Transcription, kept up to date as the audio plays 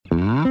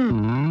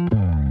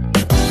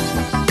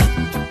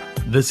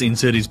This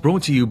insert is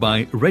brought to you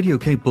by Radio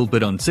Cape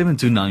Pulpit on 7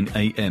 to 9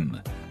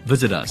 a.m.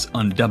 Visit us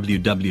on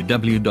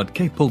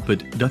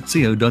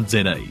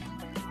www.capepulpit.co.za.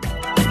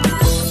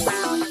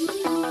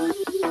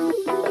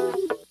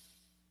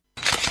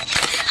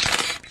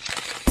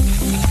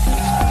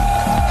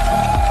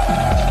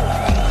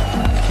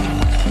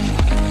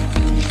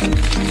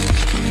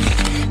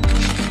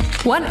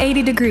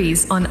 "180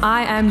 Degrees" on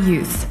I Am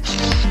Youth.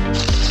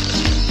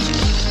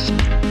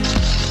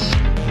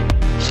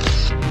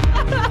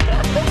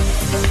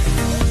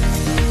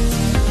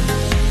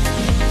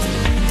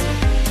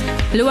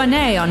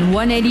 Luane on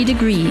 180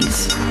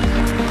 Degrees.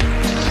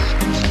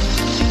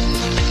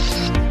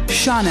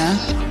 Shauna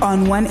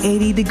on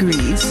 180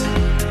 Degrees.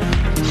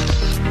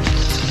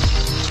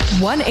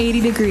 180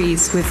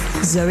 Degrees with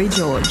Zoe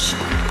George.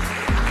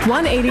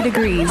 180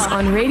 Degrees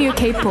on Radio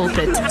Cape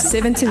Pulpit,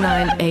 7 to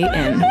 9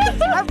 a.m.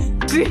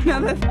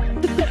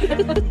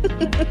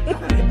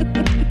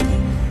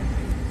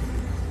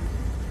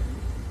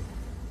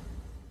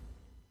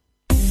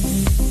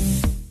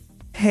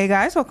 Hey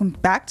guys, welcome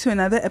back to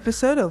another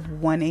episode of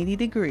 180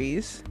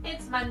 Degrees.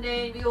 It's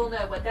Monday. We all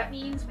know what that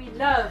means. We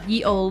love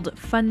ye old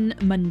fun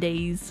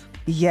Mondays.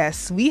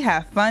 Yes, we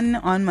have fun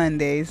on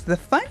Mondays. The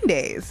fun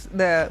days.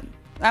 I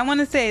want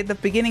to say the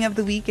beginning of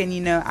the week,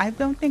 and I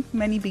don't think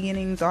many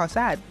beginnings are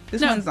sad.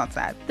 This one's not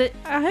sad.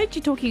 I heard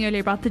you talking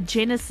earlier about the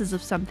genesis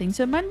of something.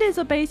 So Mondays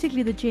are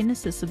basically the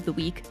genesis of the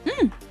week.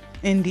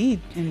 Indeed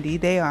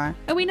they are.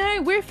 And we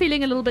know we're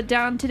feeling a little bit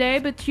down today,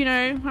 but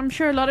I'm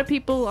sure a lot of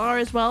people are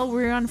as well.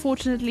 We're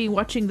unfortunately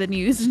watching the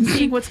news and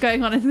seeing what's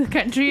going on in the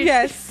country.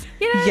 Yes.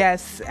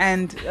 Yes,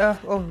 and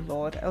oh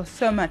Lord,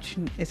 so much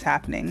is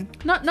happening.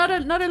 Not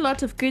a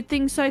lot of good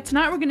things. So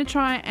tonight we're going to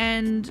try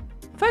and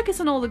focus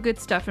on all the good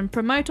stuff and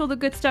promote all the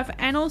good stuff,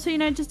 and also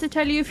just to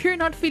tell you, if you're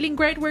not feeling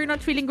great, we're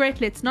not feeling great,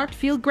 let's not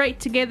feel great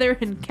together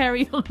and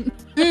carry on.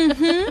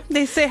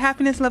 They say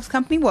happiness loves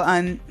company. Well,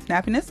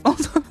 unhappiness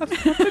also loves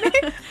company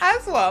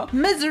as well.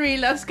 Misery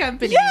loves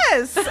company.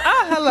 Yes.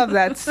 I love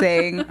that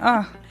saying.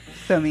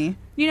 So me.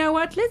 You know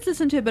what, let's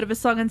listen to a bit of a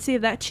song and see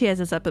if that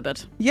cheers us up a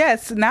bit.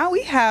 Yes, now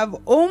we have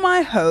All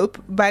My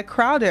Hope by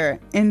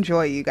Crowder.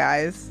 Enjoy, you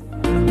guys.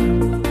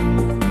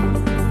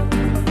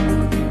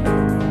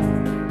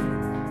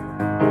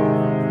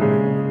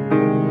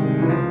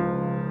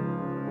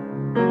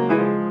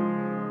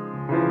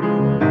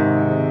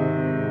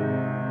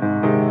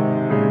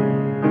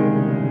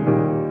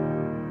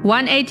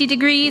 180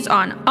 Degrees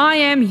on I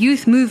Am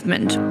Youth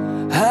Movement.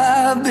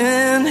 I've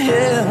been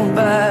held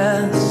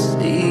by the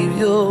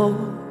Savior.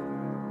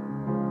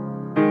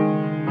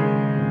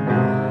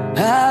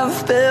 I've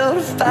felt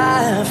a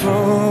fire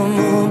from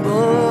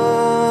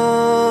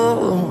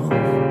above.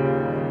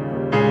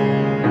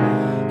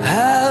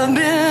 I've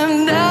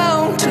been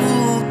down to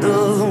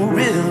the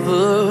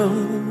river.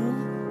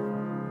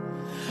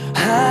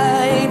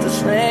 I ain't the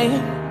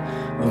same,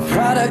 a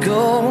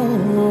prodigal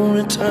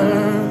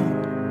return.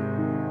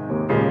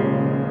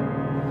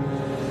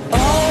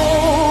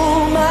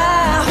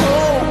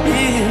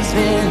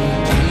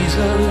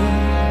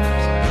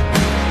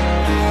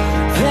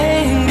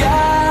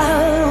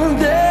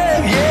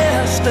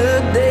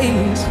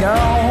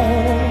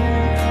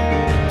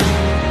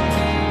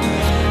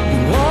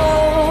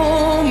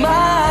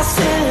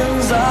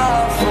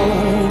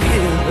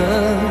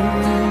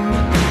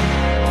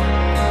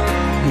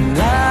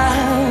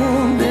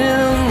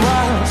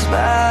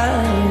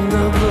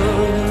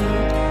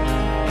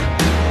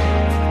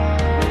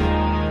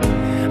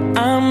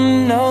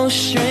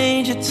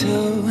 Stranger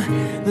to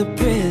the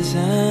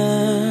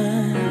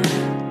prison.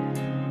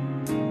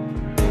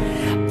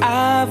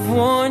 I've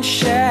worn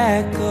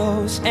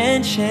shackles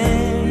and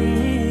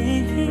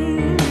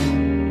chains,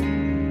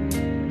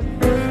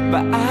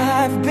 but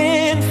I've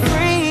been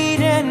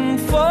freed and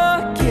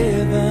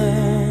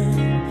forgiven.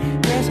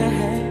 Yes, I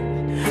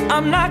have.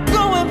 I'm not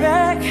going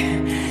back.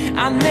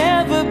 I'll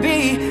never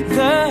be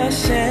the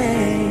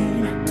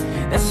same.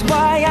 That's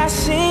why I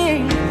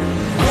sing.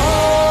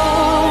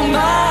 Oh,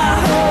 my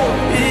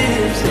hope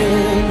is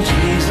in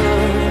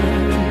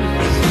Jesus.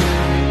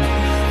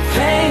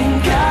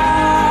 Thank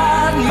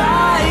God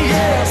my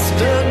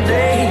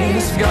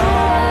yesterday's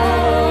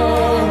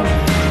gone.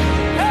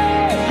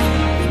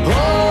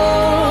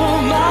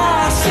 Oh,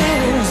 my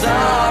sins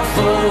are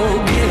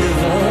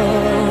forgiven.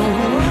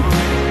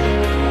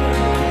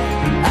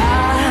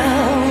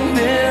 I've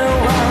been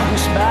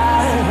washed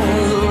by the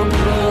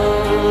blood.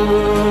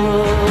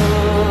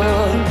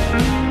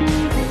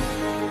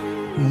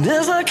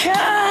 There's a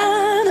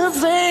kind of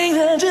thing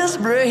that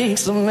just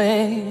breaks a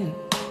man,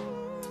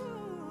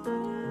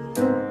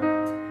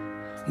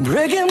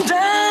 break him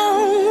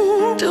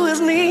down to his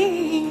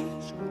knees.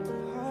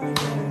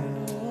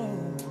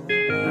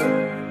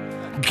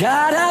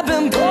 God, I've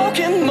been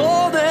broken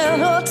more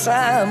than a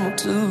time or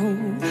two.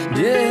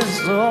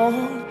 Yes,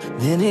 Lord.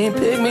 Then he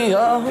picked me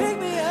up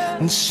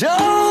and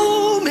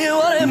showed me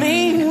what it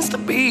means to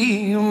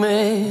be a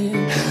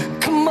man.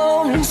 Come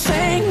on and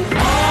sing.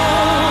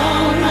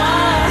 All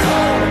my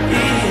hope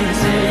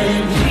is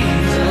in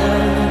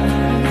Jesus.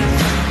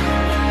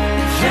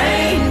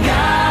 Thank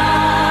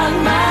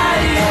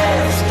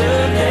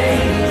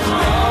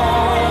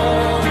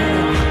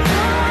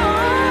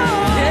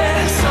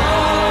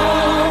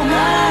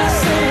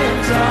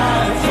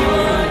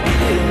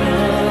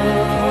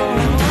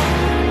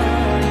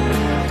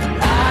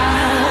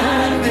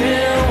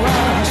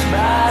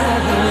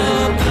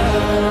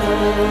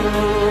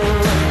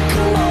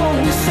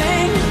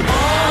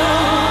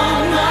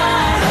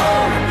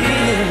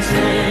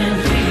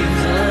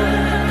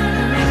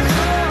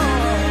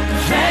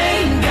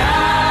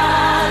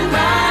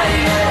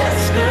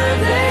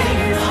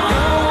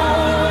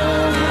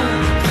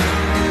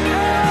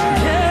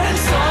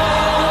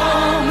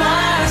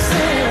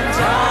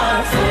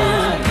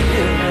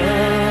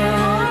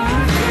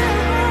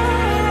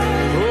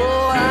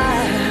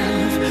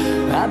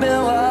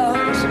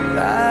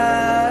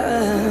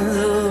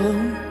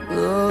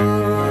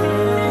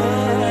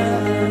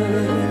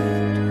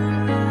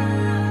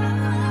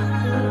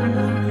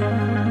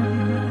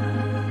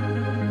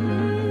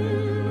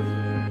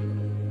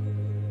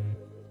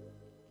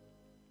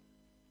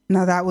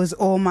Now that was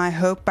All My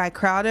Hope by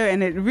Crowder,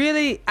 and it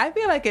really, I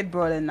feel like it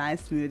brought a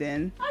nice mood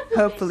in.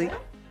 Hopefully. Better.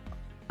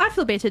 I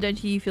feel better,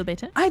 don't you? You feel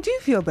better? I do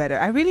feel better.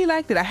 I really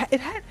liked it.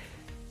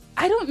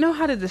 I don't know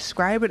how to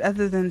describe it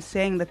other than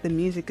saying that the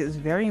music is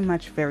very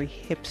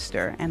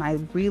hipster, and I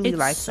really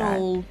like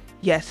soul. that.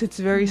 Yes, it's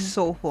very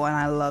soulful, and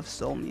I love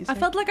soul music. I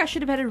felt like I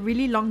should have had a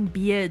really long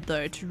beard,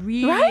 though, to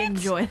really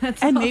enjoy that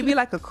song. And maybe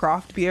like a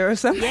craft beer or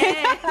something.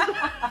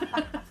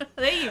 Yeah.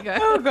 There you go.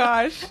 Oh,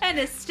 gosh. An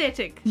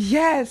aesthetic.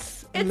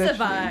 Yes. It's literally.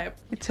 a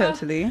vibe.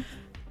 Totally.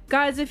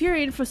 Guys, if you're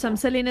in for some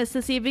silliness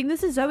this evening,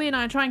 this is Zoe and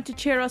I trying to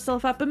cheer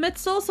ourselves up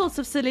amidst all sorts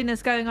of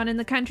silliness going on in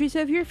the country. So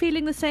if you're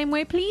feeling the same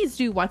way, please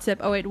do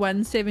WhatsApp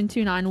 081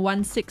 729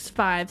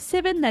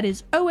 1657. That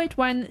is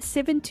 081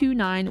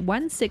 729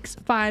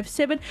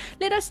 1657.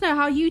 Let us know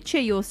how you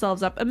cheer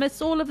yourselves up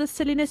amidst all of the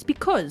silliness,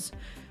 because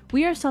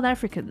we are South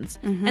Africans,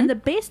 and the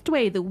best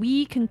way that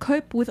we can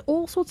cope with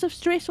all sorts of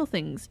stressful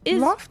things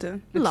is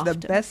laughter. It's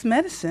the best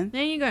medicine.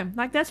 There you go.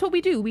 Like, that's what we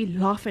do. We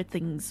laugh at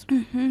things.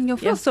 You'll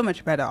feel so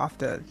much better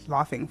after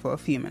laughing for a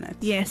few minutes.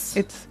 Yes.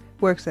 It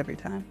works every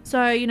time.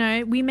 So,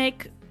 we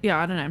make,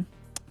 I don't know.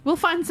 We'll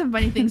find some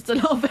funny things to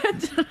laugh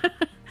at.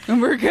 And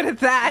we're good at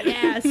that.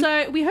 Yeah,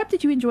 so we hope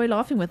that you enjoy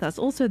laughing with us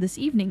also this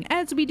evening,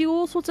 as we do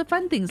all sorts of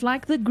fun things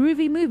like the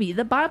groovy movie,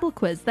 the Bible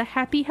quiz, the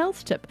happy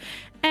health tip.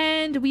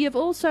 And we have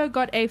also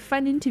got a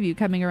fun interview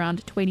coming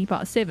around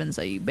 7:20,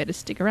 so you better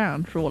stick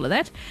around for all of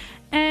that.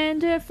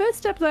 And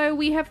first up, though,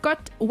 we have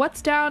got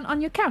What's Down on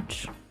Your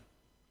Couch.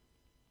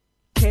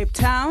 Cape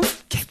Town.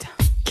 Cape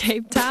Town.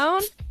 Cape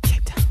Town.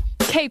 Cape Town.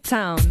 Cape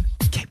Town.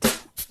 Cape Town.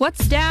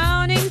 What's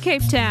down in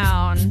Cape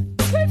Town?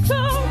 Cape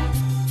Town.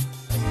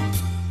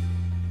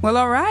 Well,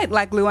 all right.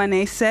 Like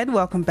Luane said,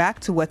 welcome back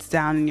to What's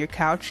Down in Your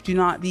Couch. Do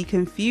not be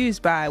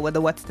confused by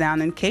what's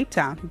down in Cape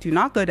Town. Do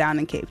not go down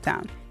in Cape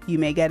Town. You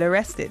may get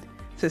arrested.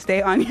 So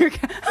stay on your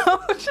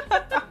couch.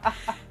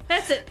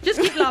 That's it.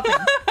 Just keep laughing.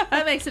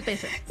 That makes it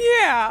better.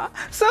 Yeah.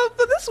 So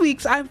for this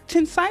week's, I've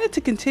decided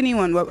to continue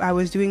on what I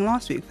was doing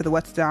last week for the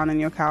What's Down on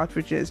Your Couch,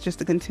 which is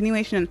just a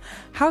continuation on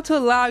how to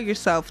allow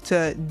yourself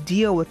to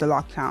deal with the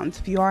lockdowns.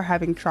 If you are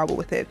having trouble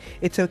with it,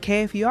 it's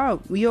okay if you are.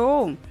 We are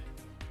all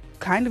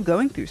kind of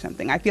going through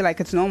something. I feel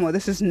like it's normal.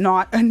 This is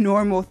not a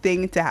normal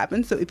thing to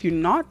happen. So if you're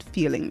not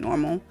feeling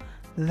normal,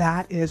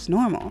 that is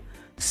normal.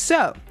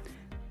 So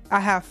I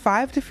have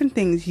 5 different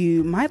things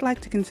you might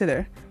like to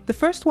consider. The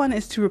first one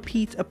is to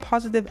repeat a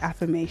positive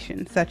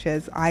affirmation, such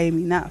as I am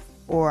enough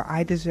or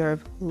I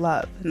deserve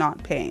love,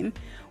 not pain.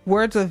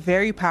 Words are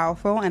very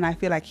powerful, and I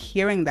feel like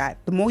hearing that,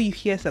 the more you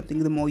hear something,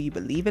 the more you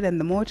believe it,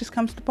 and the more it just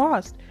comes to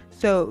pass.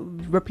 So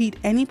repeat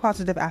any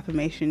positive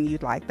affirmation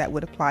you'd like that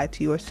would apply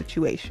to your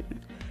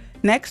situation.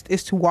 Next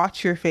is to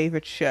watch your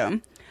favorite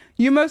show.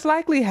 You most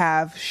likely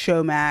have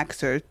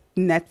Showmax or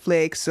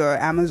Netflix or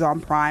Amazon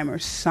Prime or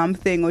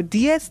something, or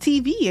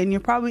DSTV, and you're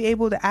probably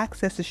able to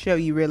access a show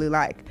you really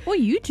like. Or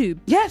YouTube.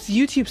 Yes,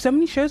 YouTube. So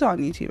many shows on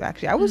YouTube,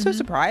 actually. I was so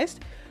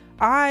surprised.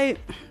 My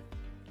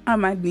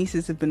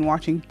nieces have been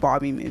watching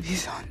Barbie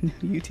movies on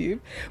YouTube.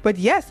 But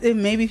yes,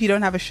 maybe if you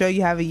don't have a show,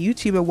 you have a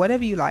YouTube or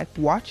whatever you like,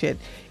 watch it.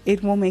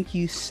 It will make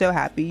you so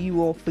happy. You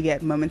will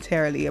forget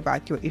momentarily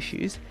about your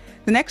issues.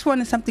 The next one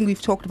is something we've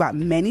talked about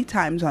many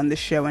times on this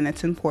show, and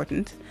it's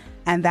important.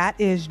 And that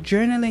is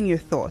journaling your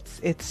thoughts.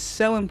 It's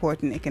so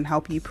important. It can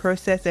help you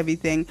process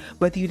everything,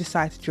 whether you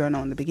decide to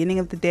journal in the beginning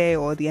of the day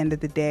or the end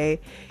of the day.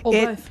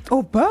 Both.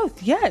 Or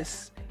both,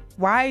 yes.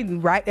 Why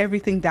write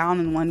everything down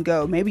in one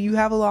go? Maybe you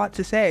have a lot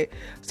to say.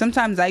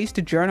 Sometimes I used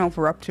to journal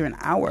for up to an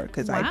hour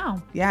because I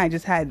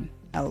just had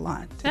a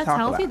lot to talk about. That's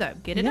healthy though.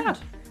 Get it out.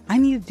 I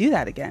need to do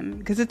that again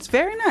because it's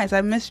very nice. I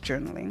miss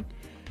journaling.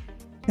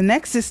 The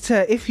next is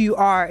to, if you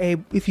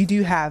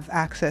do have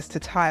access to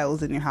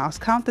tiles in your house,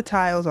 count the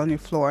tiles on your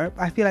floor.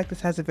 I feel like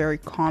this has a very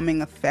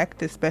calming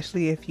effect,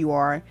 especially if you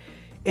are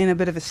in a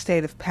bit of a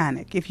state of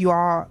panic. If you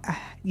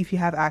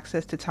have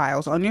access to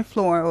tiles on your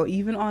floor or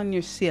even on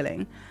your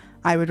ceiling,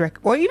 I would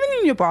or even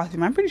in your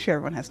bathroom. I'm pretty sure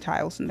everyone has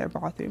tiles in their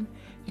bathroom.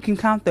 You can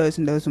count those,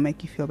 and those will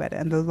make you feel better.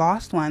 And the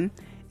last one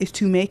is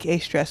to make a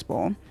stress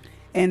ball.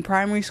 In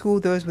primary school,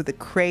 those were the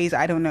craze.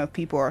 I don't know if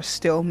people are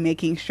still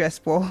making stress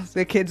balls.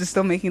 The kids are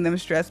still making them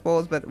stress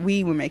balls, but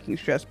we were making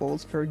stress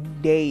balls for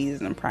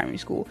days in primary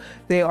school.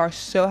 They are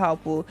so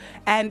helpful.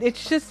 And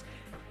it's just,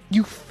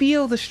 you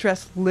feel the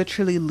stress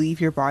literally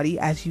leave your body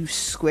as you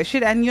squish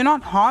it, and you're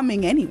not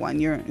harming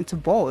anyone. It's a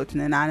ball. It's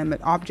an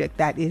inanimate object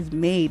that is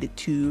made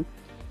to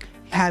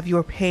have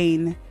your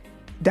pain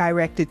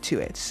directed to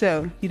it.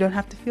 So you don't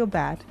have to feel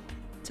bad.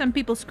 Some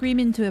people scream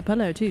into a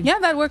pillow too. Yeah,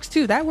 that works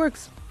too. That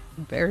works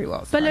very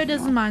well. Pillow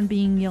doesn't mind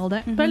being yelled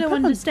at. Pillow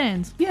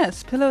understands.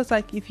 Yes, Pillow's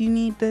like, if you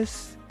need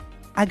this,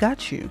 I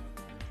got you.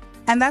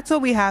 And that's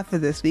what we have for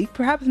this week.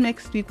 Perhaps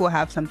next week we'll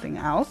have something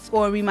else,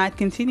 or we might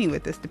continue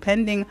with this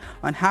depending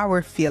on how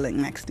we're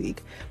feeling next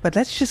week. But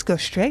let's just go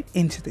straight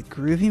into the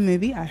groovy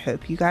movie. I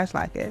hope you guys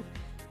like it.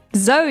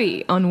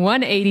 Zoe on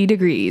 180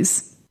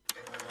 Degrees.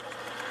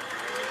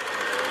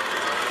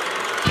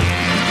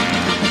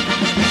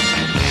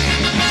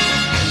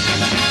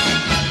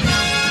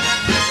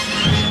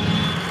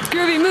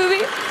 Groovy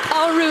movie.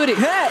 booty.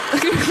 Hey.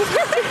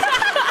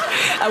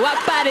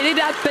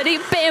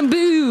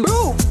 Bamboo.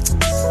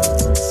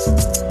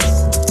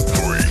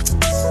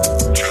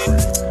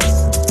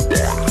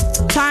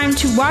 Time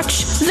to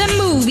watch the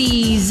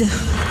movies.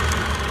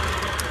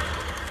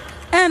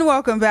 And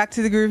welcome back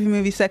to the groovy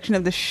movie section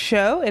of the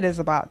show. It is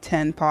about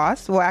 10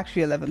 past. Well,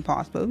 actually 11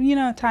 past, but you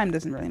know, time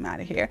doesn't really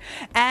matter here.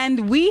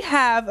 And we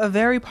have a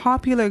very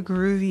popular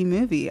groovy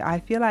movie. I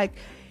feel like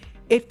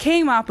it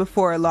came out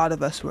before a lot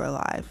of us were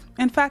alive.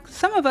 In fact,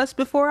 some of us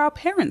before our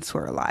parents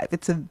were alive.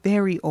 It's a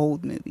very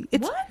old movie.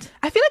 What?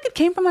 I feel like it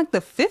came from like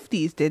the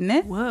 50s, didn't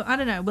it? Whoa, I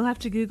don't know. We'll have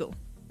to Google.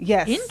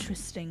 Yes.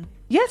 Interesting.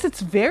 Yes, it's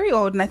very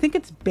old, and I think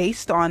it's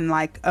based on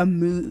like a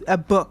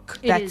book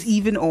that's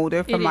even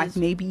older, from like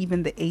maybe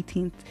even the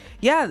 18th,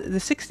 the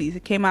 60s.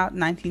 It came out in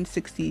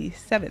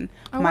 1967.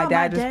 My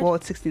dad was born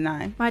in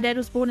 69. My dad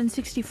was born in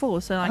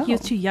 64, so like he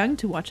was too young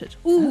to watch it.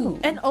 Ooh,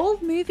 an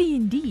old movie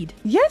indeed.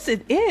 Yes,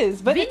 it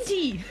is. But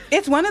Vinty.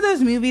 It's one of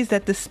those movies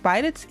that,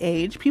 despite its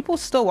age, people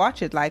still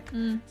watch it. Like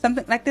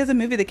something like there's a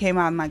movie that came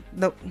out in like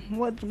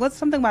what's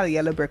something about a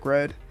yellow brick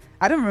road.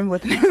 I don't remember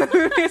what the name of the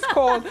movie is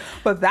called,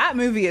 but that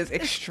movie is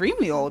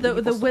extremely old.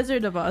 The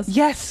Wizard of Oz.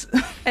 Yes.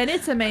 And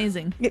it's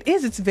amazing. It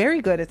is. It's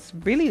very good. It's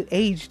really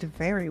aged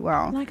very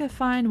well. Like a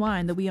fine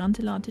wine that we aren't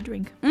allowed to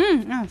drink.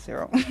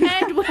 Cyril.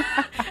 And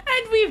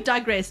we've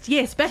digressed.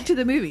 Yes, back to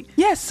the movie.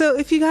 Yes, so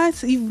if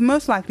you've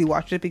most likely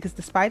watched it, because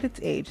despite its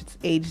age, it's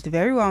aged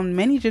very well, and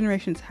many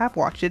generations have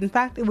watched it. In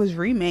fact, it was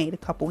remade a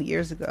couple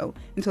years ago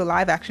into a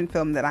live action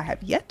film that I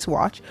have yet to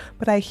watch,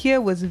 but I hear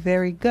was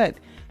very good.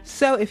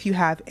 So if you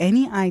have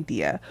any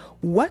idea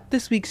what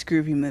this week's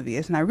groovy movie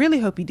is, and I really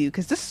hope you do,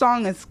 because this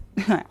song is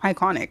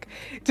iconic.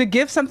 To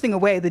give something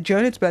away, the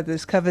Jonas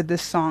Brothers covered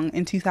this song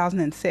in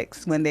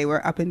 2006 when they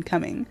were up and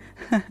coming.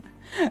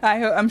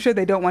 I'm sure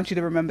they don't want you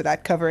to remember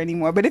that cover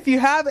anymore. But if you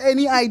have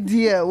any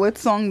idea what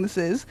song this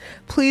is,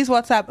 please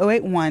WhatsApp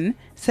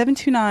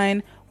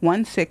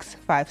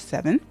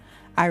 081-729-1657.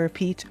 I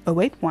repeat,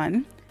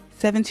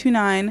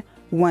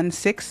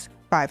 081-729-1657.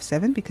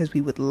 Because we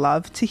would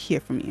love to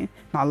hear from you.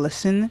 Now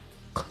listen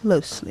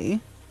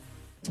closely.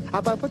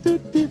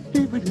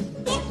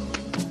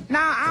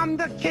 Now I'm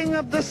the king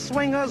of the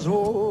swingers,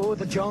 oh,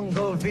 the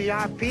jungle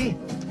VIP.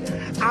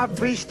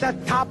 I've reached the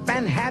top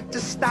and had to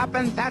stop,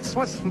 and that's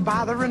what's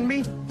bothering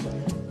me.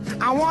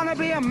 I want to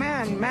be a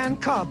man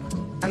cub,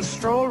 and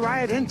stroll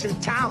right into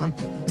town,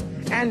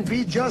 and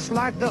be just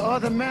like the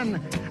other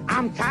men.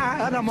 I'm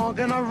tired of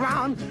walking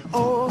around.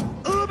 Oh,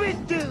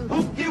 ooby-doo.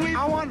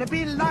 I want to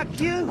be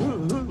like you.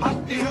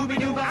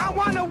 I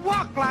want to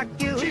walk like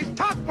you.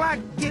 Talk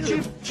like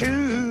you.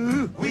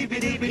 Choo.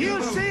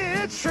 You see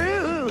it's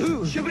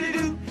true.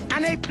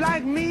 And ape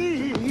like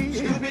me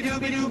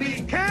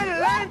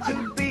can learn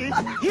to be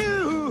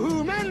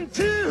human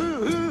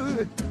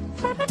too.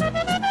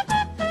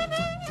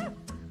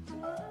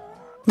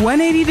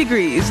 180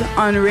 Degrees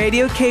on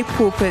Radio Cape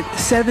Pulpit,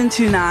 7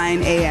 to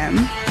 9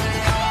 a.m.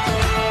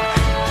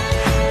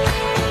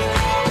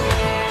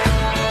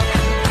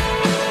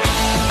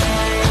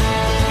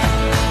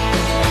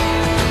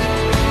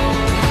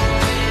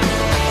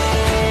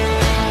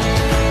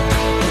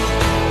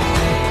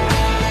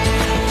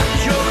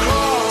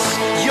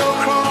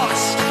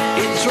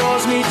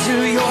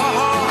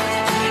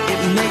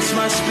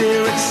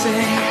 Spirit sing,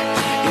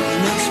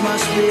 it makes my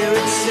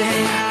spirit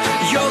sing.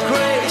 Your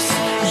grace,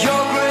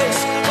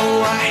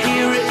 oh, I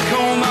hear it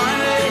call my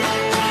name.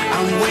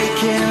 I'm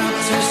waking up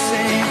to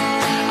sing,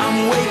 I'm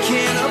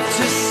waking up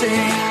to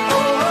sing.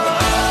 Oh, oh,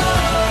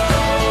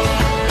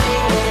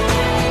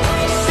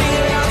 oh. Sing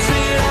it out,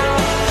 sing it out.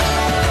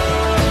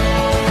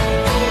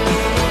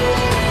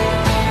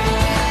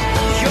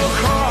 Your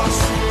cross,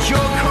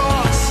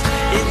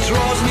 it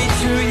draws me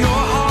to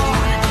your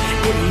heart.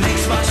 It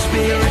makes my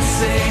spirit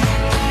sing.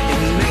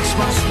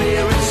 My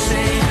spirit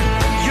sing.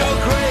 Your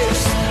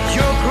grace,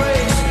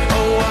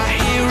 oh, I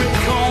hear it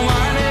call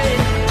my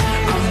name.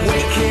 I'm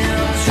waking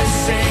up to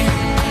sing,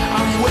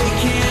 I'm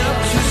waking up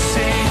to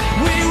sing.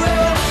 We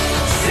will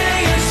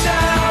sing and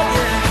shout,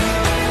 yeah.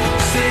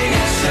 Sing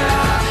and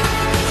shout.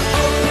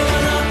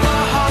 Open up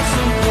our hearts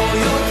and pour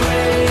your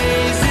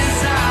praises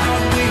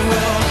out. We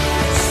will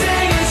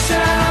sing and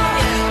shout,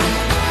 yeah.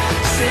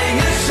 Sing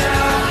and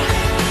shout.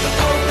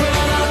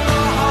 Open up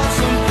our hearts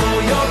and pour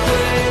your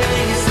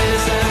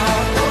praises out. Your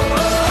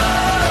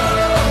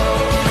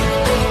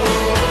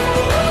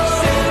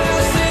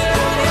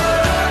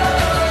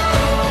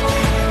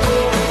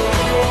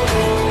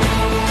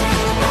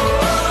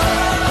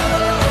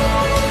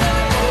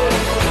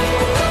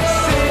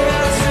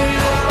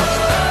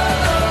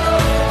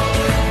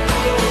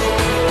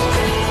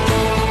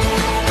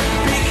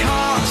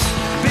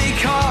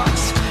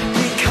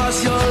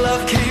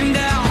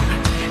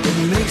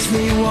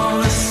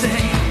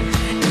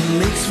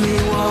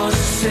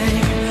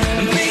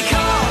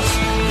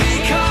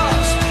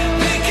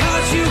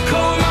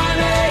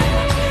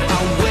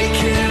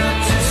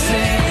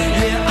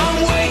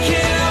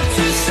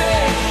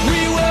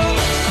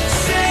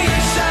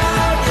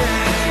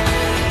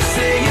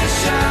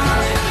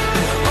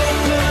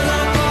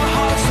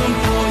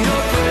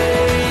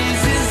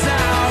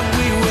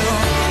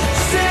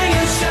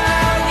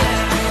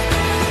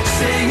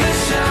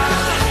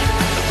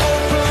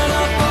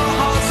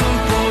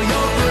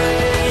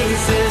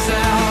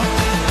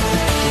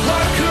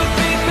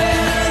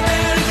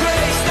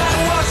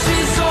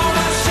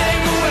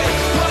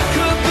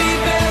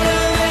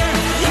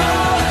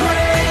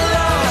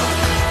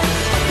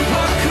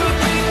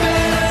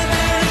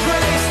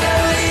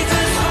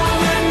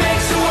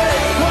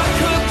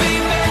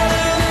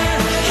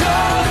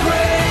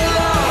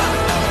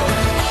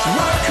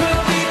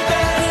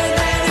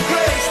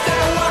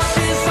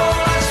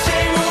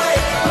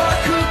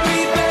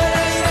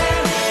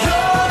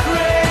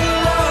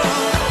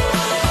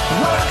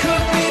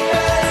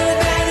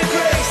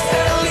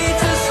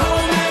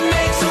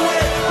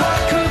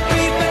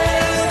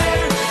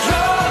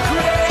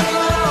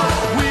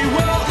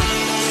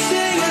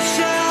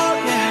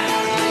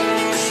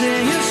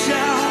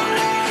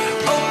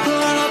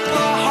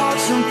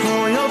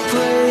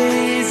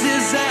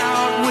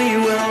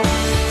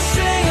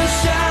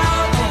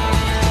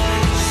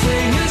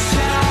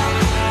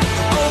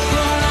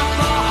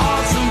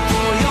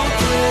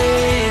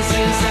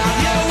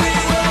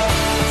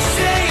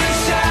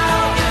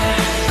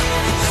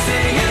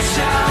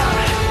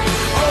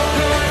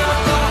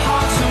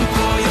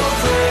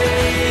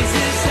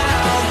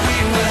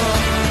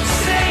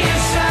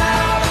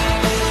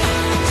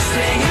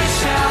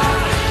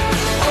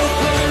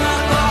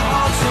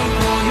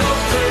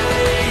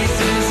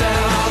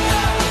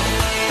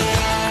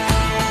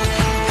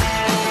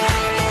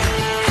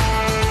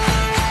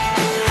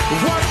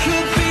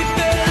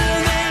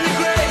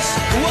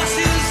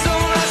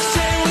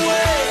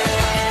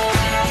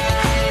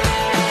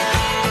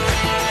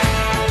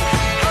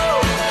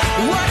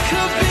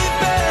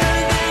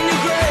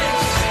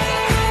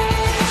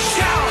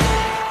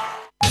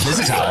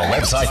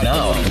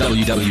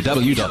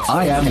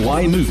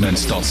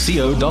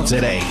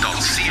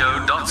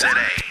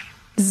www.imymovements.co.za.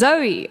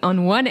 Zoe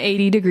on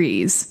 180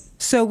 Degrees.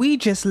 So we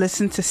just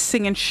listened to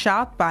Sing and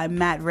Shout by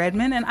Matt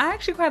Redman, and I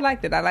actually quite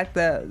liked it. I like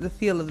the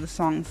feel of the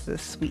songs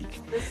this week.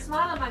 The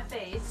smile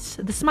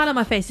on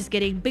my face is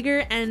getting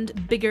bigger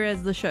and bigger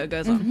as the show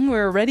goes on.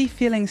 We're already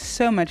feeling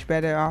so much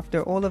better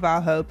after all of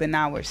our hope, and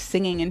now we're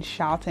singing and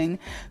shouting.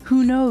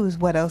 Who knows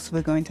what else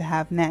we're going to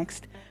have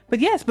next?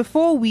 But yes,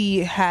 before we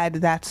had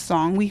that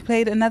song, we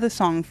played another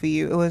song for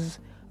you. It was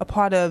a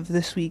part of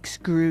this week's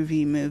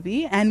Groovy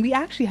movie, and we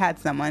actually had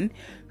someone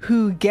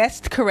who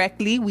guessed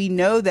correctly. We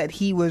know that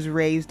he was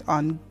raised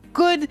on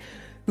good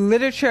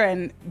literature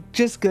and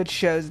just good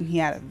shows, and he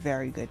had a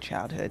very good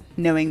childhood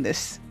knowing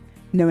this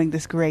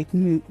great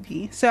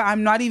movie. So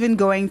I'm not even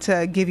going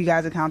to give you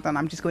guys a countdown.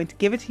 I'm just going to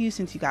give it to you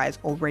since you guys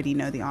already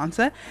know the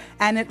answer.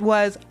 And it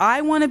was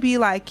I Want to Be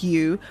Like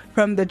You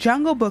from the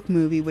Jungle Book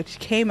movie, which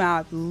came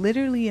out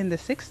literally in the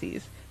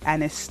 60s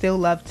and is still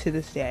loved to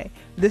this day.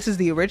 This is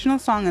the original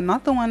song and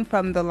not the one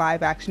from the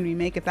live action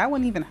remake. If that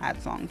one even had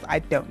songs, I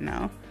don't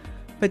know.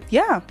 But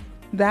yeah,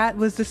 that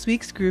was this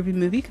week's Groovy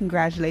movie.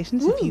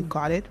 Congratulations if you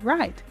got it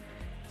right.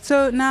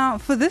 So now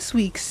for this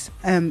week's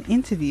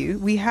interview,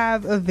 we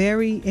have a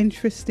very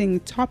interesting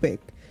topic.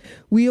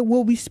 We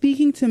will be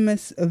speaking to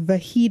Miss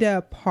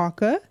Wahida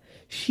Parker.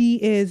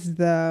 She is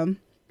the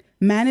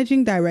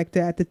managing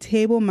director at the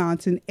Table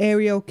Mountain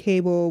Aerial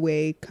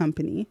Cableway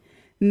Company.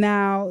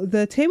 Now,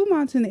 the Table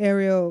Mountain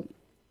Aerial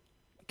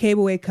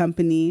Cableway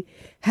Company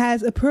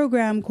has a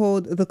program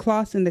called The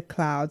Class in the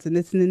Clouds, and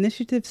it's an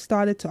initiative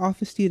started to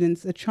offer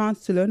students a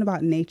chance to learn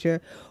about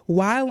nature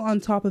while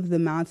on top of the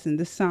mountain.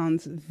 This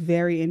sounds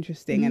very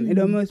interesting, and it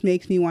almost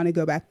makes me want to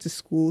go back to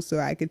school so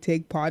I could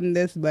take part in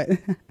this, but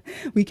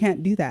we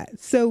can't do that.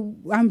 So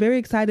I'm very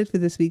excited for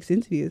this week's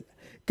interview.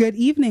 Good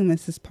evening,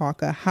 Mrs.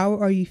 Parker. How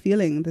are you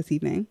feeling this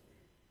evening?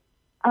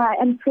 I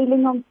am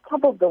feeling on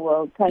top of the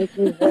world. Thank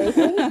you very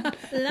much.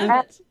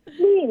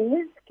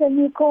 Please, can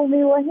you call me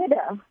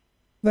Wahida?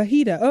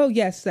 Wahida. Oh,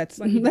 yes, that's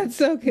so good.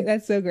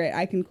 That's so great.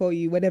 I can call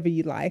you whatever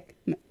you like,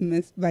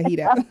 Miss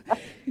Wahida.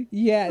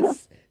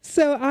 Yes.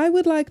 So I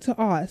would like to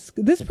ask,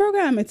 this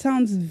program, it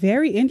sounds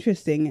very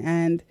interesting,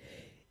 and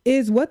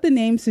is what the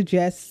name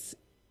suggests,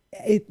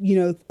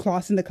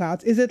 Class in the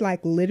Clouds, is it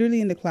like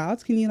literally in the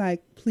clouds? Can you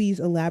please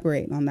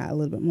elaborate on that a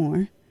little bit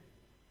more?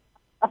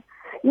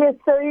 Yes,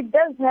 so it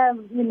does have,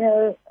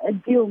 a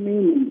dual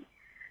meaning.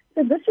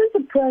 So this was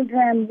a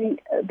program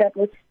that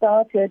was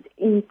started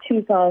in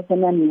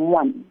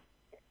 2001.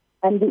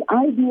 And the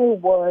idea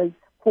was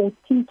for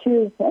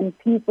teachers and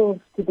pupils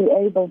to be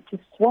able to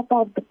swap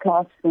out the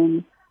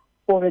classroom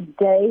for a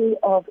day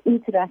of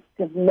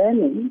interactive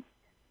learning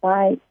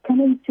by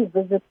coming to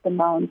visit the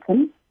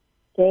mountain,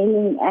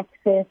 gaining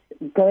access,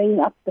 going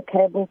up the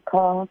cable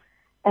car,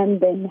 and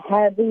then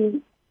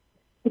having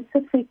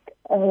specific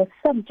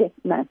subject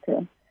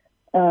matter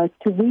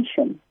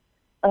tuition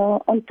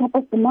on top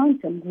of the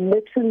mountain,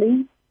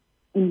 literally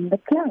in the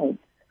clouds.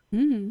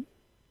 Mm.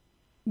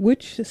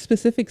 Which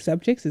specific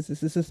subjects is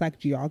this? Is this like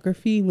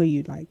geography where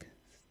you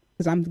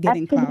because I'm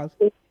getting clouds.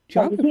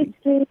 Geography. Some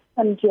history,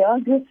 some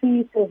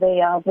geography, so they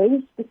are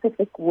very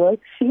specific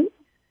worksheets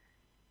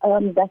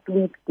that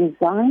we've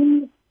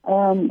designed,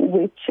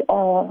 which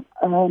are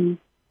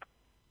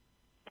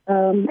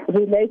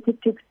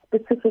related to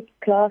specific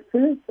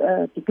classes,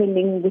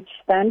 depending which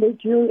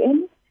standard you're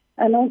in,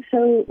 and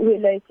also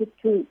related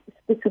to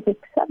specific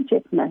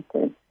subject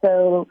matters.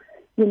 So,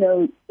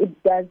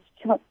 it does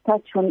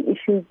touch on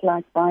issues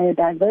like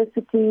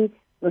biodiversity,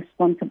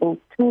 responsible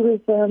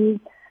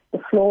tourism, the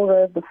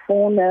flora, the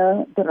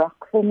fauna, the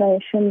rock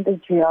formation, the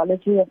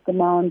geology of the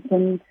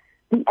mountain,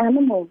 the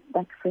animals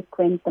that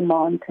frequent the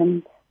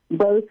mountain,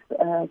 both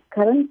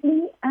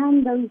currently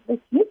and those that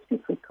used to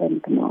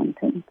frequent the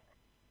mountain.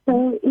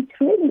 So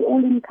it's really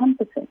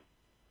all-encompassing.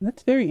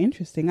 That's very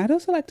interesting. I'd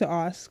also like to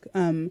ask,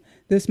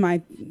 this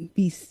might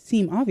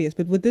seem obvious,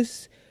 but would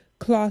this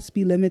class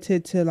be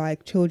limited to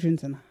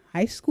children's in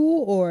high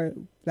school or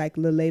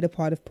the later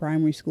part of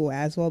primary school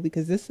as well?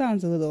 Because this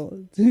sounds a little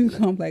too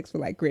complex for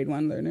grade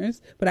 1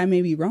 learners, but I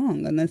may be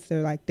wrong unless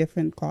they're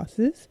different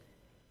classes.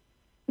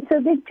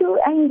 So there are two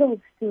angles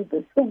to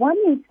this. The one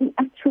is the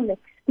actual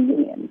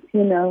experience,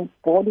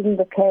 boarding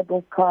the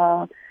cable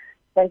car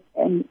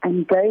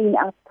and going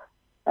up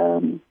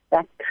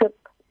that trip,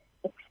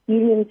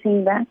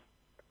 experiencing that.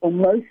 For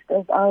most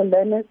of our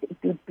learners, it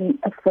would be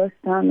a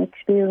first-time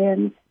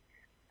experience.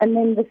 And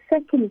then the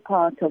second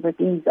part of it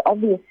is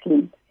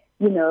obviously,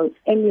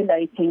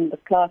 emulating the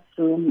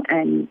classroom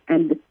and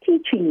the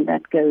teaching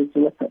that goes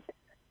with it.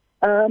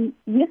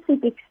 Yes,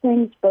 it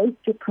extends both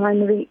to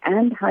primary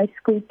and high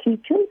school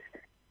teachers,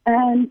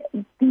 and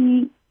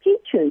the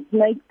teachers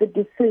make the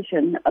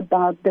decision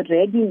about the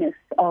readiness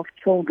of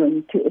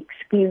children to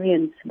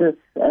experience this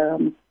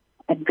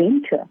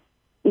adventure,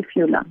 if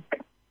you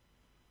like.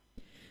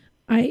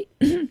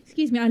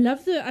 Excuse me. I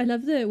love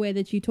the way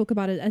that you talk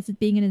about it as it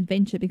being an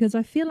adventure, because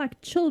I feel like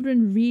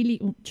children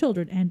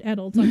and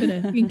adults, I'm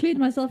going to include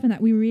myself in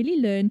that, we really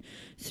learn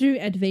through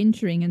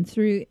adventuring and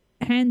through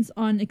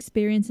hands-on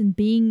experience and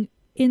being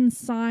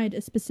inside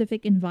a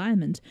specific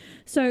environment.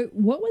 So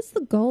what was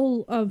the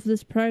goal of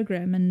this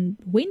program and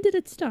when did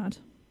it start?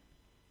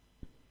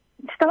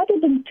 It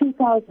started in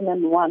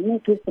 2001.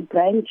 It was the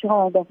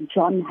brainchild of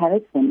John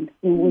Harrison,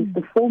 who was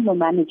the former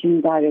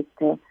managing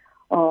director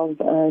of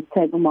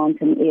Table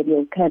Mountain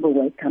Aerial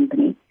Cableway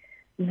Company.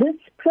 This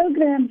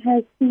program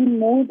has seen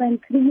more than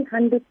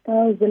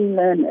 300,000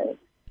 learners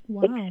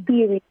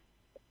experience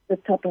the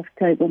top of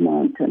Table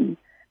Mountain.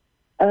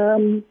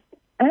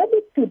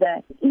 Added to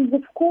that is,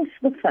 of course,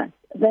 the fact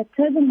that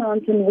Table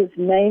Mountain was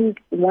named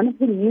one of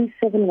the new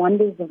 7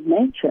 wonders of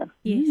nature.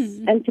 Yes.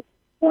 And to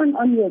put one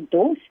on your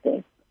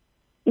doorstep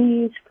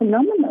is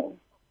phenomenal.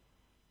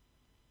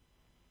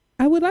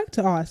 I would like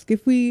to ask,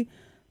 if we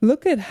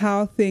look at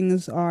how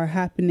things are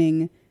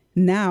happening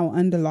now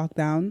under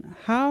lockdown,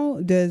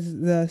 how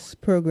does this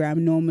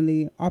program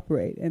normally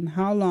operate and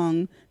how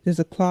long does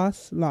a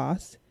class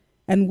last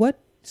and what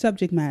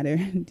subject matter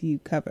do you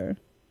cover?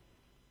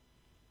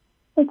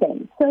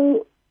 Okay,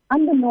 so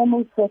under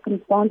normal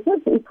circumstances,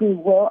 if we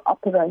were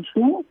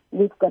operational,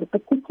 we've got a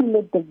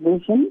particular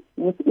division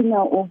within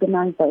our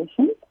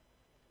organization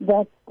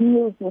that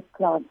deals with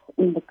class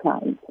in the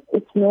cloud.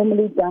 It's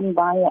normally done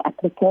via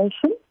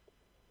application,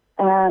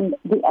 and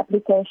the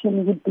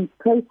application would be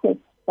processed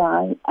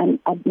by an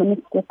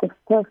administrative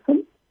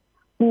person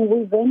who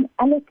will then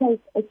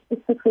allocate a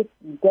specific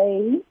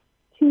day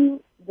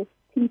to the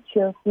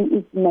teacher who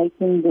is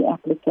making the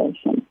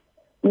application.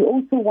 We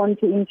also want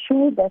to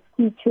ensure that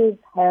teachers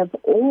have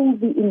all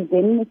the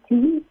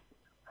indemnity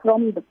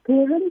from the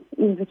parents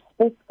in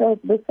respect of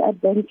this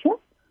adventure.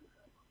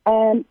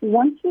 And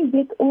once we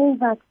get all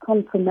that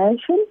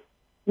confirmation,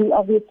 we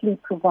obviously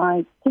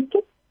provide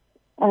tickets,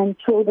 and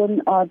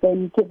children are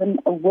then given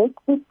a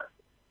workbook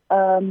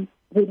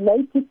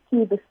related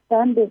to the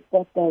standards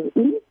that they're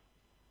in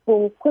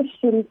for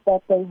questions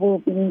that they will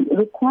be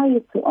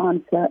required to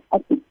answer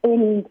at the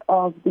end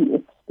of the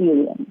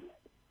experience.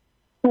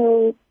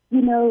 So,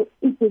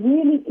 it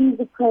really is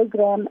a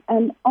program,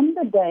 and on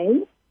the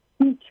day,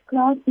 each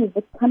class is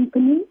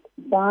accompanied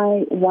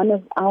by one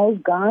of our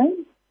guides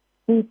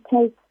who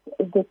takes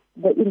the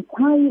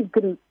entire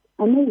group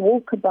on a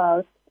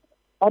walkabout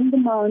on the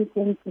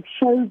mountain to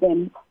show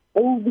them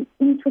all the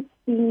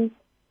interesting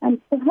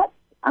and perhaps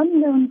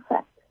unknown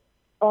facts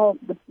of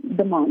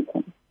the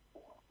mountain.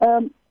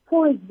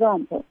 For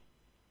example,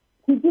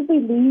 did you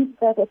believe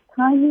that a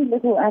tiny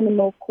little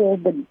animal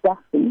called the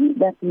duffy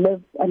that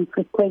lives and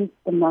frequents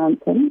the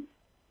mountain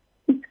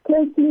is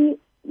closely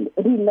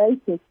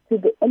related to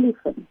the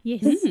elephant?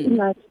 Yes. Just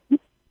imagine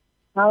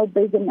how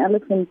big an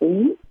elephant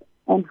is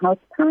and how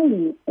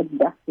tiny a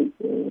duffy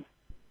is.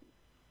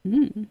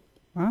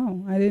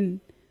 Wow,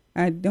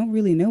 I don't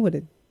really know what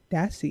a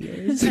dassy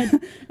is.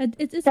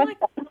 It's like,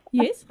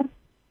 yes?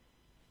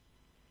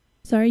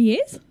 Sorry,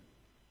 yes?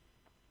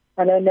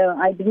 I don't know,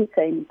 I didn't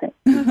say anything.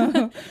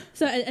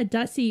 So a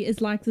dassie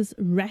is like this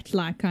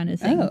rat-like kind of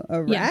thing. Oh,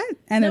 a rat? Yeah.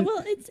 And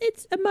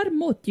it's a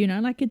marmot,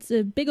 like it's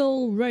a big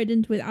old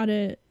rodent without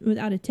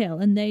a tail,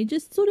 and they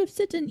just sort of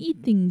sit and eat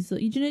things. Do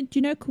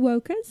you know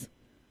quokkas?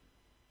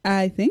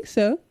 I think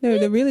so.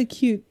 They're really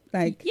cute,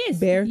 like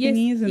bear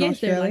thingies in Australia. Yes,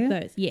 they're like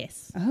those.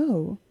 Yes.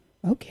 Oh,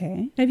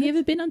 okay. Have you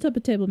ever been on top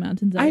of Table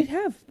Mountain, Zoe? I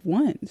have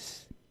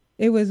once.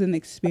 It was an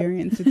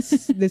experience.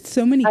 There's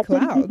so many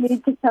clouds. I think you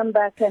need to come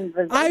back and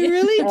visit. I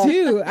really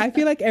do. I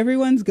feel like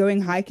everyone's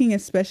going hiking,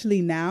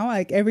 especially now.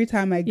 Like every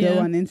time I go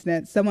on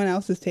internet, someone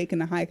else is taking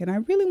a hike, and I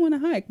really want to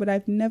hike, but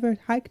I've never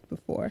hiked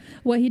before.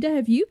 Wahida,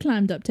 have you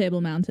climbed up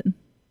Table Mountain?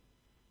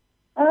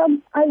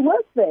 I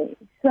work there.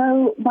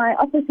 So my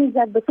office is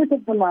at the foot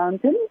of the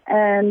mountain,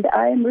 and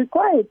I am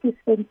required to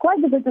spend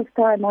quite a bit of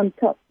time on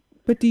top.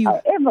 But do you...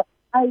 However,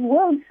 I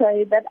will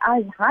say that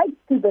I've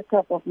hiked to the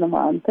top of the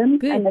mountain,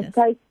 and it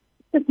takes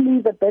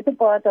typically the better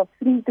part of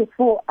 3 to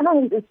 4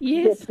 hours to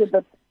get to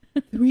the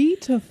 3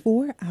 to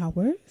 4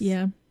 hours?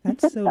 Yeah.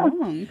 That's so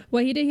long.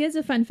 Wahida, here's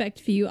a fun fact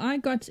for you. I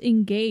got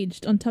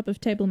engaged on top of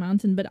Table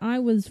Mountain, but I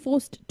was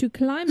forced to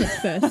climb it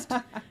first.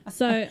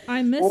 So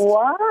I missed...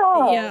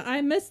 Wow. Yeah, I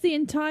missed the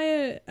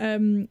entire,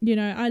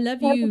 I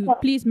love you,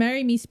 please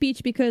marry me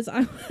speech because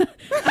I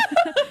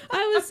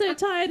was so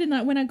tired.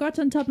 And when I got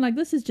on top, I'm like,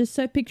 this is just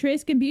so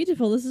picturesque and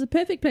beautiful. This is a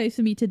perfect place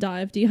for me to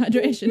die of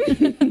dehydration.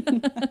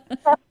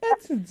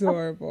 That's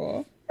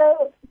adorable.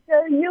 So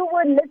you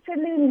were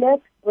literally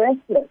left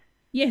breathless.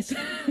 Yes.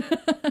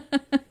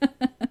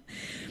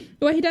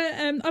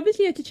 Wahida,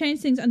 obviously you had to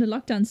change things under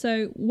lockdown.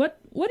 So what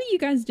are you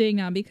guys doing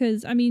now?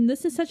 Because,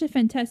 this is such a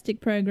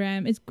fantastic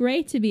program. It's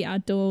great to be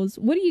outdoors.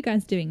 What are you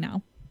guys doing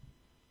now?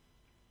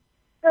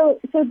 So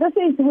this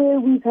is where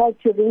we've had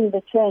to bring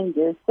the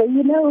changes. So,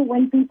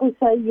 when people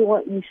say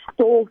you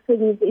store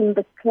things in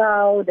the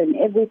cloud and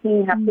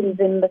everything happens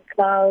in the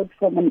cloud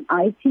from an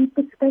IT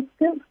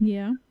perspective,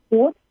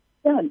 what's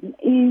done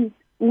is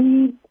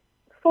we've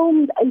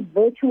formed a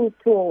virtual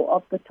tour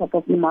of the top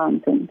of the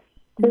mountain.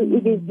 So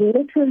it is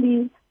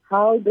literally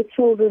how the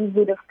children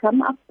would have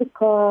come up the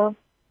car,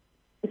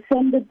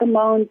 ascended the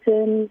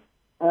mountain,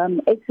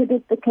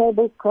 exited the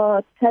cable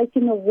car,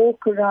 taken a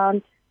walk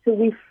around. So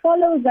we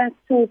follow that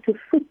sort of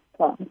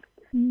footpath.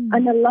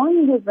 And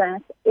along with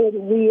that,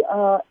 we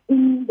are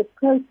in the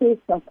process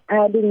of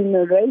adding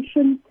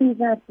narration to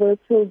that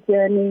virtual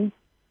journey.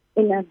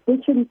 In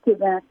addition to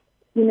that,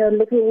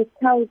 little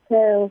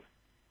telltale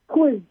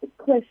quiz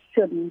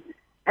questions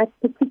at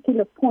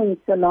particular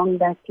points along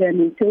that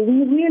journey. So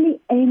we really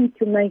aim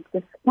to make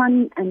this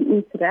fun and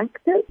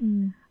interactive.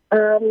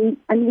 And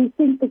we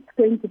think it's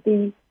going to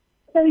be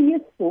so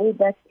useful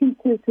that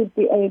teachers would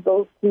be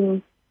able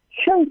to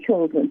show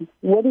children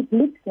what it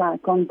looks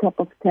like on top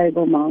of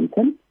Table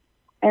Mountain.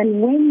 And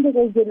when the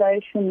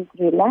regulations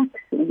relax,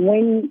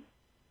 when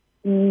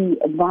the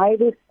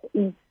virus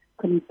is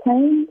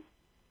contained,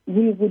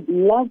 we would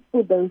love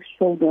for those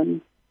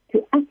children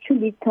to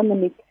actually come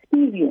and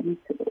experience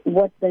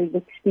what they've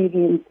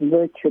experienced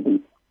virtually.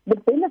 The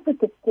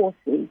benefit, of course,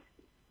 is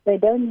they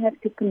don't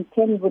have to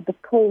contend with the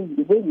cold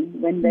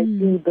wind when they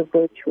do the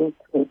virtual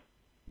tour.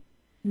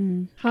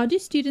 How do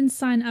students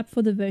sign up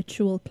for the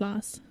virtual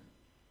class?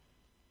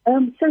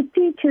 So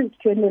teachers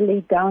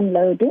generally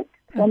download it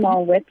from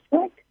our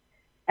website,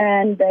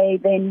 and they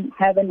then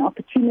have an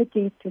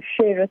opportunity to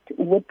share it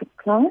with the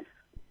class.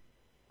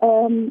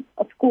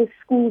 Of course,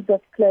 schools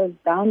have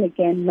closed down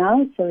again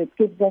now, so it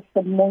gives us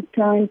some more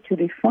time to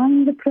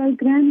refine the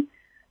program.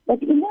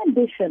 But in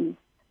addition,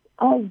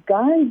 our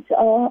guides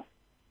are,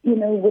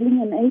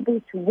 willing and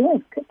able to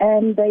work,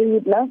 and they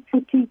would love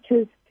for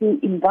teachers to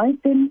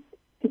invite them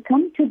to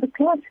come to the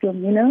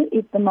classroom.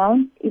 If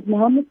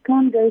Muhammad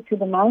can't go to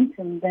the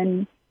mountain,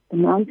 then the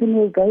mountain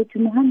will go to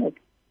Muhammad.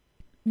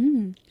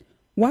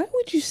 Why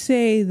would you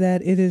say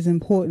that it is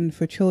important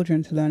for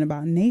children to learn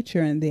about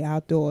nature and the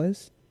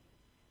outdoors?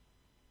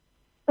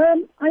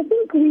 I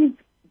think we've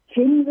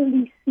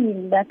generally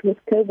seen that with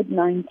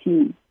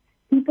COVID-19,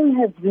 people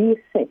have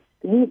reassessed.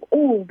 We've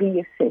all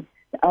reassessed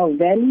our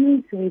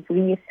values. We've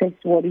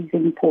reassessed what is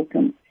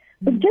important.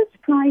 But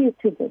just prior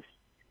to this,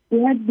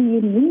 we had the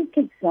unique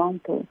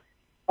example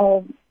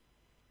of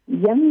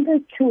younger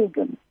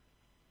children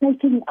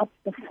taking up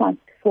the fight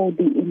for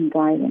the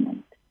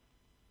environment,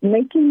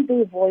 making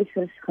their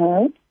voices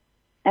heard,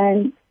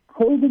 and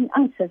holding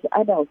us as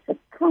adults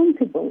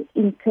accountable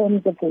in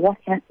terms of what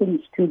happens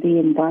to the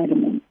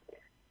environment.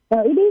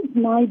 Now, it is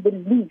my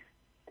belief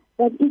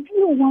that if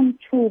you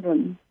want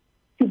children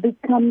to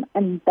become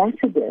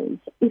ambassadors,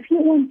 if you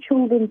want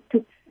children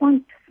to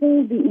fight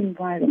for the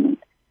environment,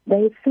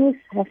 they first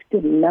have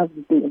to love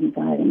the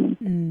environment.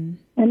 And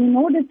in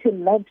order to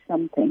love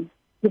something,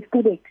 you've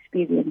got to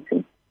experience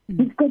it.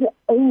 You've got to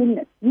own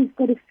it. You've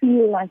got to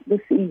feel like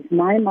this is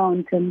my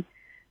mountain.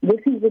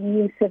 This is a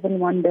new seven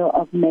wonder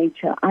of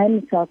nature.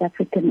 I'm South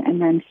African,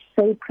 and I'm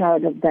so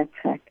proud of that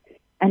fact.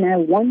 And I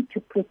want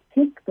to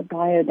protect the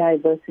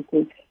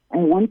biodiversity. I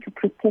want to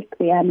protect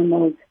the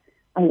animals.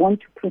 I want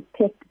to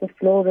protect the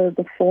flora,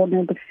 the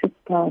fauna, the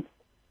footpath,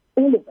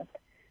 all of it.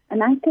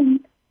 And I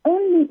can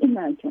only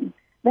imagine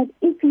that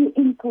if you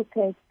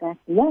inculcate that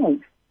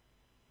love,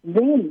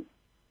 then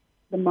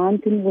the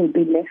mountain will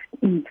be left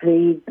in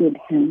very good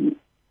hands.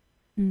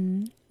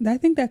 I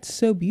think that's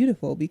so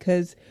beautiful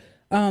because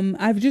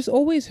I've just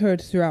always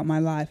heard throughout my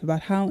life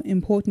about how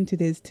important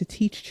it is to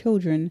teach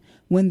children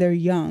when they're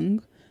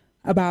young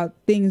about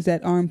things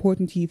that are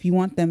important to you if you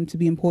want them to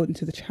be important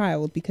to the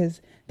child,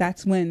 because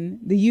that's when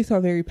the youth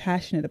are very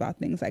passionate about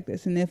things like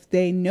this. And if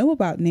they know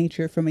about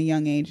nature from a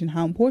young age and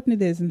how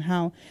important it is and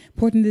how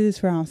important it is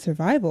for our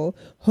survival,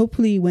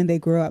 hopefully when they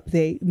grow up,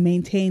 they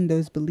maintain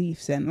those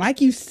beliefs. And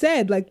like you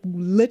said,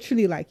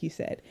 literally like you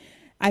said,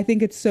 I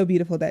think it's so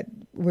beautiful that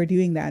we're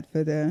doing that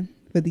for the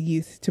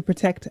youth to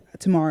protect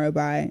tomorrow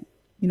by,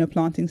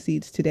 planting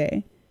seeds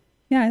today.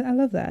 Yeah, I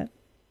love that.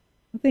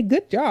 Okay,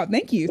 good job.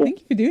 Thank you.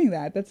 Thank you for doing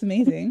that. That's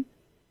amazing.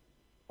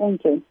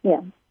 Thank you.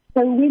 Yeah.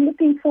 So we're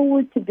looking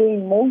forward to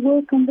doing more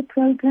work on the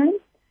program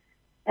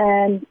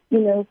and,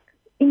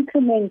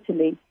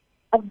 incrementally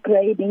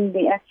upgrading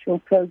the actual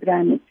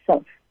program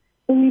itself.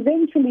 So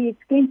eventually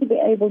it's going to be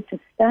able to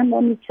stand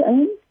on its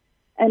own,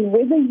 and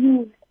whether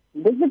you've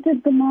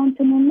visited the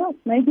mountain or not,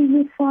 maybe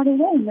you're far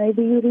away,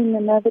 maybe you're in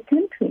another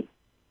country,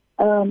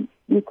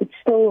 you could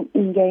still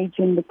engage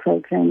in the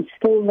program,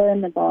 still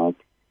learn about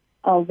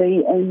our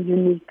very own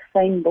unique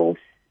fynbos,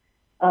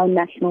 our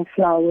national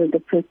flower, the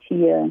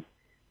protea,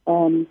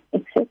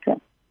 etc.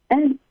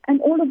 And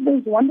all of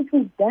those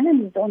wonderful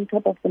dams on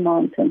top of the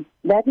mountain.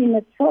 That in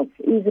itself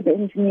is an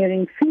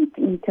engineering feat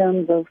in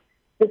terms of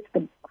just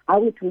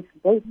how it was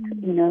built,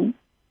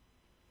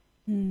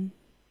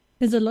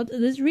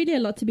 There's really a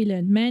lot to be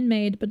learned.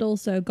 Man-made, but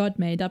also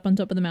God-made up on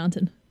top of the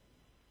mountain.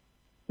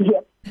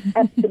 Yes,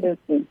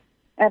 absolutely.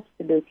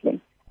 Absolutely.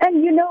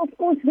 And, of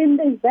course, when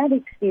there's that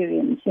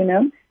experience,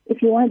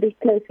 if you want to be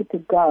closer to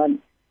God,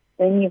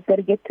 then you've got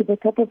to get to the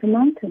top of the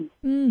mountain.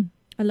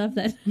 I love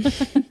that.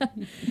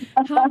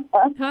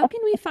 How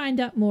can we find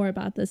out more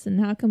about this, and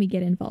how can we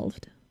get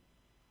involved?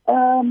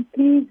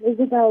 Please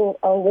visit our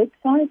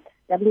website,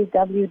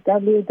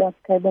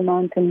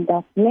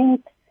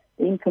 www.tablemountain.net.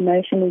 The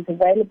information is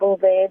available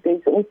there.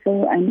 There's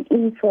also an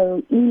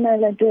info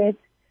email address.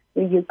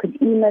 where you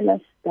could email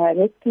us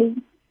directly.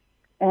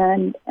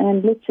 And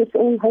let's just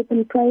all hope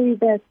and pray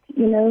that,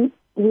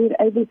 we're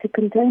able to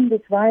contain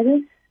this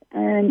virus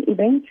and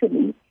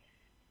eventually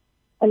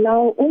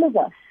allow all of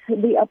us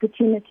the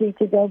opportunity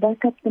to go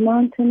back up the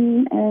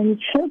mountain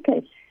and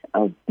showcase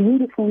our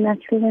beautiful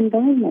natural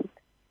environment.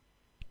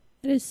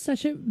 It is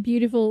such a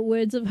beautiful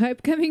words of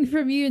hope coming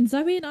from you, and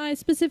Zoe and I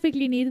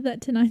specifically needed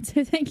that tonight,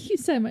 so thank you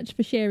so much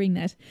for sharing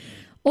that.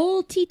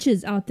 All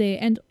teachers out there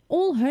and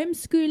all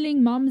homeschooling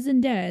moms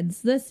and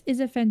dads, this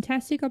is a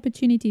fantastic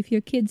opportunity for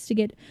your kids to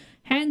get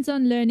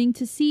hands-on learning,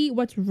 to see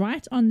what's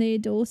right on their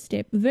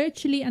doorstep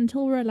virtually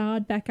until we're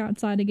allowed back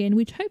outside again,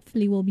 which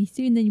hopefully will be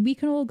soon. Then we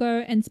can all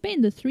go and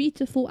spend the 3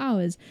 to 4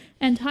 hours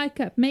and hike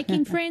up,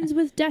 making friends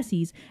with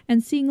dassies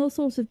and seeing all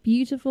sorts of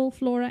beautiful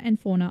flora and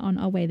fauna on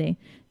our way there.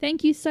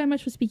 Thank you so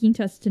much for speaking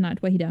to us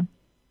tonight, Wahida.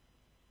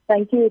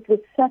 Thank you. It was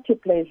such a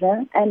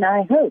pleasure, and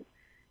I hope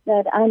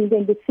that I'm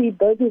going to see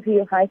both of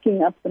you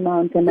hiking up the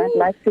mountain. I'd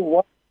like to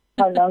watch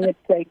how long it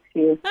takes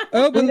you.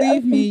 Oh,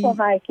 believe me, for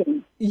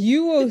hiking.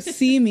 You will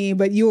see me,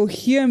 but you'll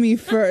hear me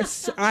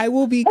first. I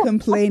will be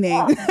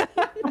complaining.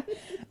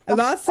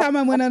 Last time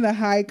I went on a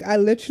hike, I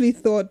literally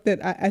thought that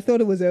I thought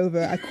it was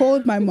over. I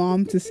called my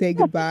mom to say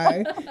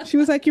goodbye. She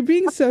was like, "You're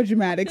being so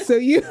dramatic." So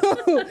you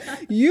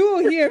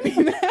will hear me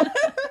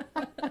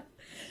now.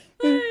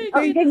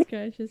 I'll give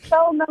you the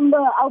cell number.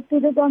 I'll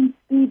put it on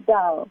speed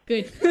dial.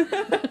 Good.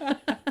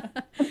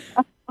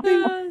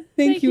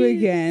 Thank you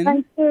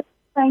again.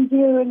 Thank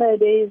you,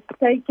 ladies.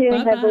 Take care.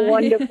 Bye-bye. Have a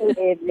wonderful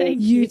evening.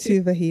 You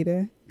too,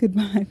 Wahida.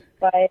 Goodbye.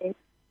 Bye.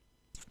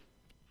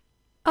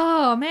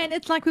 Oh man,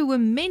 it's like we were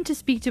meant to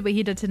speak to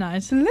Wahida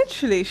tonight.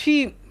 Literally,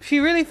 she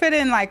really fit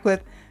in, like,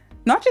 with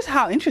not just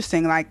how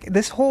interesting, like,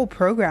 this whole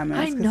program is.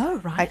 I know,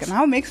 right? Like,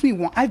 now it makes me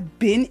want. I've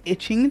been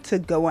itching to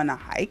go on a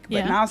hike, but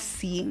Yeah. now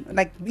seeing,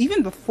 like,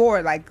 even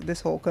before, like,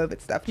 this whole COVID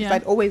stuff, just Yeah.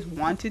 I'd always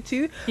wanted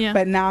to. Yeah.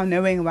 But now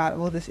knowing about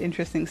all this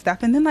interesting stuff,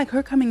 and then like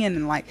her coming in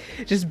and like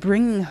just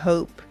bringing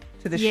hope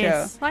to the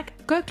Yes, show. like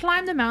go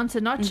climb the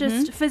mountain, not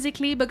just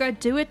physically, but go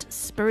do it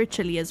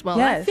spiritually as well.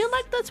 I Yes. feel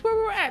like that's where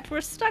we're at. We're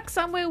stuck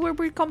somewhere where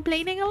we're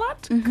complaining a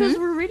lot because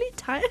we're really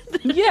tired.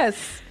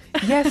 Yes,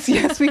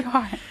 yes, we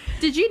are.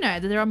 Did you know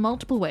that there are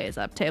multiple ways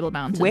up Table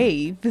Mountain?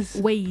 Waves.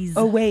 Ways.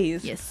 Oh,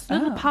 ways. Yes,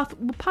 little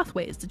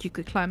pathways that you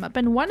could climb up,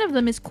 and one of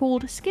them is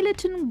called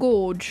Skeleton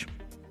Gorge.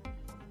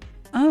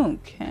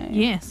 Okay.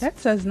 Yes. That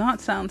does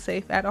not sound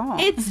safe at all.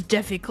 It's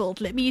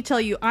difficult, let me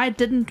tell you. I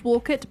didn't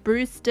walk it.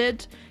 Bruce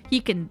did. He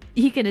can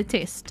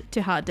attest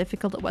to how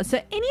difficult it was.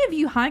 So any of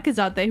you hikers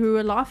out there who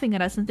are laughing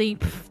at us and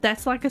think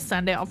that's like a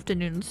Sunday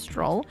afternoon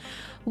stroll,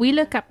 we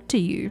look up to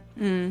you.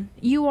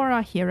 You are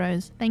our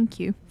heroes. Thank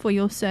you for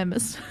your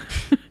service.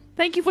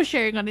 Thank you for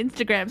sharing on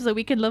Instagram so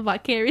we can live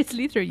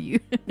vicariously through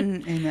you.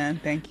 Amen.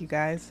 Thank you,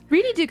 guys.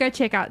 Really do go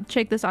check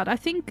this out. I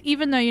think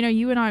even though,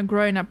 you and I are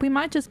grown up, we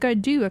might just go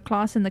do a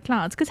class in the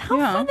clouds, because how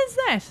fun is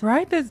that?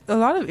 Right? There's a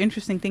lot of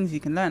interesting things you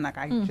can learn. Like,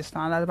 I just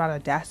found out about a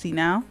Dassie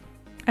now.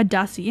 A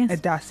Dassie, yes. A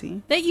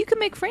Dassie. That you can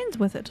make friends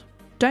with it.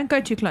 Don't go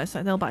too close,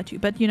 so they'll bite you.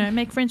 But,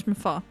 make friends from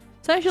far.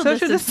 Social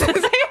distance. Woo,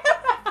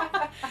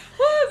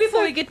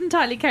 before we get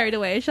entirely carried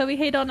away, shall we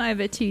head on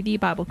over to the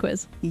Bible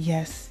quiz?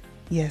 Yes,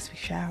 we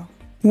shall.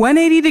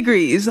 180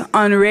 degrees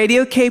on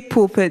Radio Cape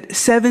Pulpit,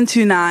 7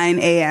 to 9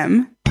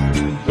 a.m.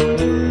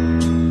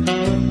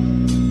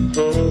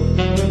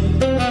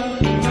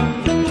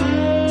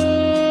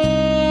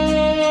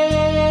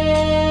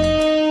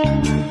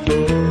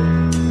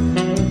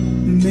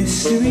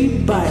 Mystery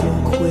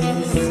Bible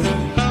Quiz.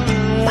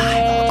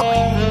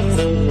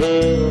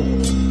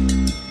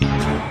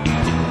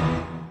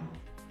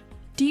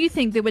 Do you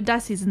think there were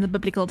Dassies in the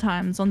biblical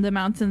times on the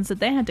mountains that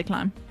they had to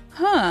climb?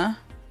 Huh.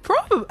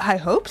 Probably. I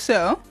hope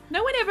so.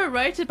 No one ever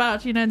wrote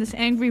about, this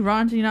angry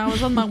rant, I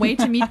was on my way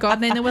to meet God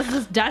and then there was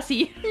this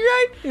Dassie.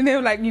 Right. And they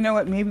were like, you know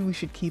what, maybe we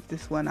should keep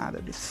this one out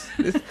of the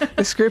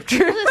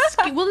scripture.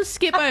 We'll just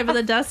skip over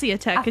the Dassie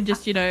attack and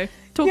just,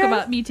 talk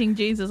about meeting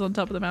Jesus on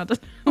top of the mountain.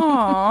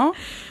 Aww.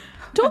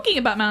 Talking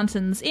about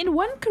mountains, in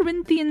 1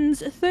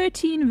 Corinthians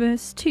 13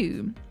 verse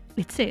 2,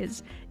 it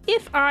says,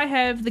 "If I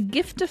have the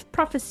gift of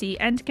prophecy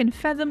and can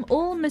fathom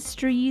all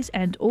mysteries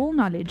and all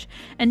knowledge,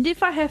 and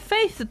if I have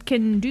faith that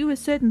can do a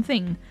certain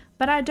thing,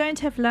 but I don't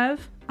have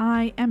love,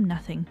 I am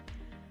nothing."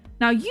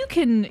 Now you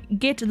can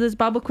get this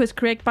Bible quiz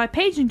correct by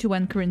paging to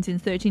 1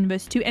 Corinthians 13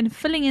 verse 2 and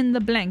filling in the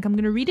blank. I'm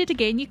going to read it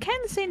again. You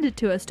can send it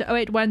to us to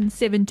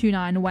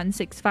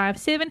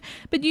 0817291657,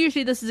 but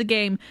usually this is a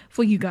game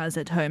for you guys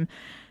at home.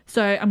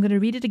 So I'm going to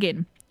read it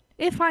again.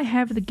 If I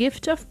have the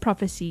gift of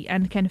prophecy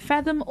and can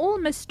fathom all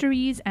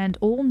mysteries and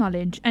all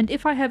knowledge, and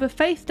if I have a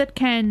faith that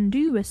can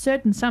do a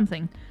certain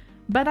something,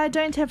 but I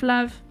don't have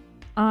love,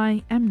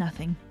 I am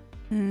nothing.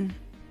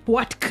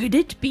 What could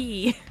it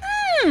be?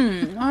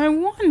 I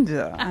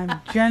wonder. I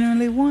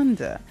genuinely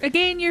wonder.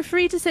 Again, you're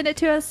free to send it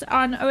to us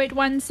on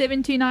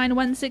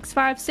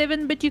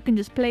 0817291657, but you can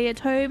just play at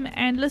home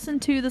and listen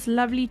to this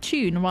lovely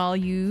tune while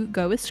you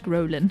go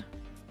a-scrolling.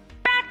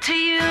 Back to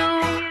you.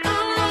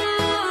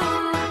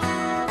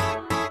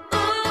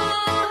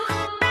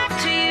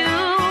 Back to you.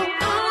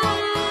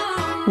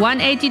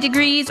 180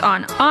 Degrees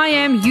on I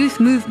Am Youth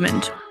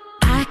Movement.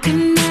 I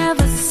can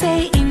never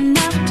say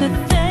enough to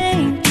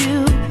thank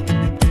you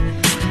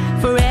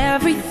for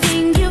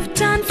everything you've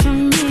done for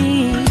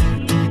me.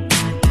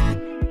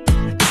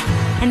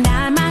 And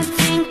I might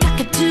think I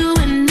could do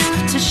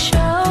enough to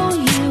show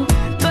you,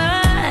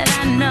 but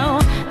I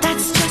know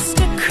that's just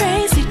a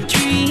crazy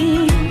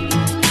dream.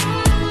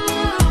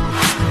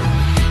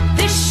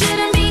 This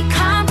shouldn't be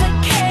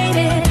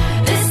complicated.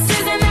 This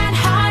isn't that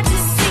hard to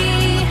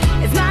see.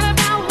 It's not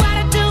about what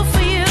I do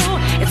for you,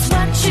 it's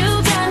what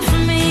you've done for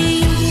me.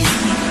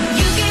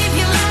 You gave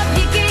your love,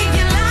 you gave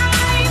your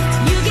life,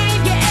 you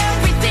gave your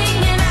everything,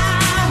 and I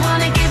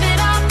wanna give it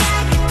all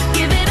back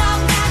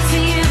to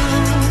you.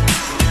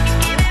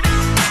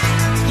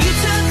 You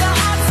took a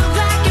heart so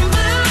black and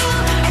blue,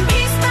 and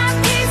piece by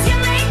piece you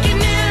make it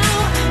new.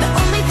 The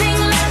only thing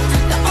left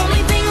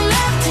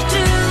to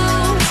do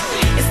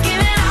is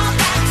give it all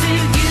back to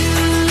you.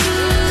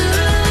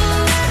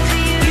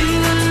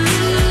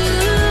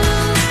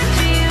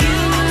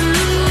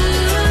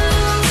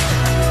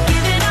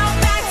 Give it all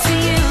back to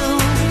you.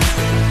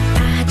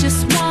 I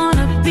just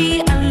wanna be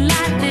a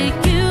light that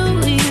you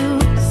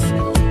use.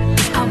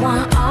 I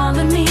want all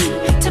of me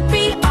to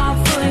be all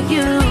for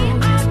you.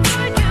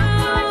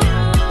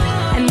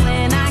 And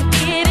when I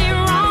get it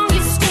wrong,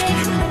 you stick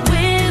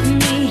with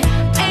me.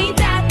 Ain't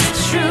that the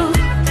truth?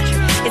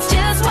 It's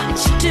just what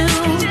you do.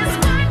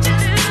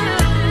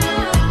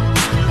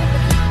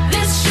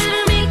 This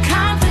shouldn't be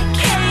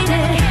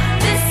complicated.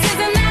 This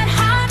isn't that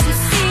hard to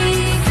see.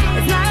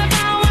 It's not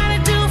about what I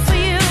do for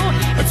you,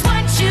 it's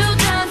what you've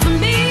done for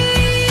me.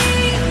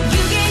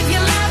 You gave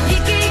your love, you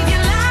gave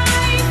your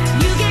life,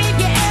 you gave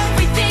your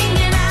everything,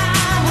 and I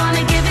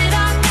wanna give it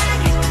all back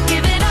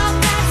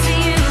to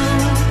you.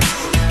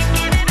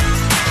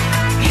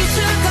 You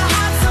took a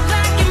heart so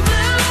black and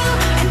blue,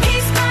 and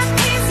piece by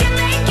piece you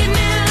make it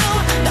new.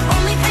 The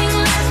only thing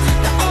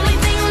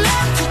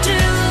left to do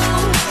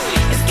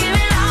is give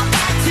it all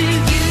back to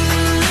you.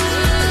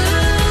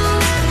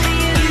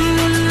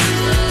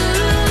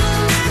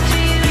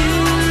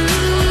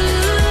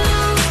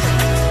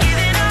 Give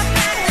it all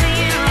back to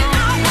you.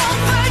 I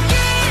won't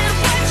forget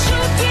what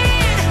you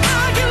did,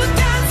 how you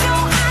died so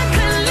I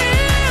could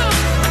live.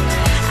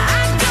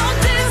 I don't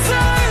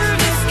deserve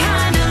this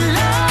kind of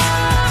love.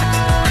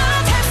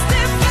 I'll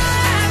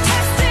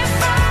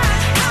testify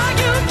how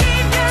you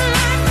gave your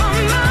life for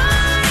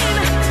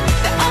mine.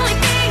 The only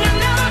thing I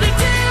know to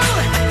do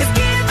is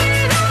give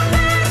it all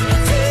back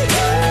to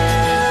you.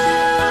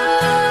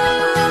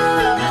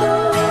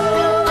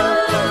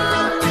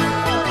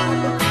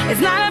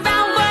 It's not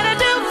about what I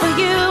do for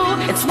you,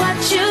 it's what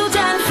you've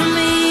done for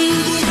me.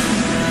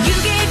 You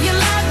gave your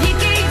love, you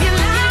gave your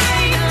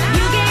life,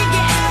 you gave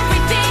your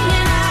everything,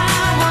 and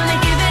I wanna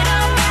give it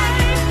all back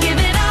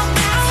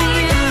to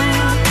you.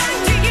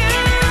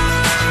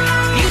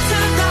 You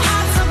took a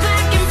heart so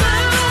black and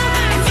blue,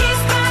 and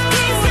piece by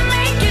piece you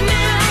make it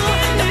new.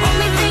 The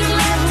only thing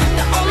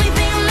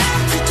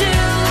left to do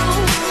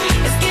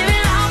is give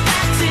it all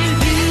back to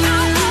you.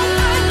 I won't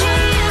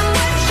forget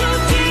what you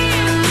did,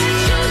 I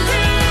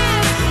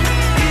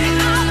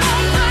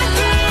won't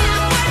forget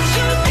what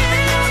you did.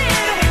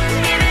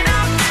 Give it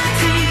all back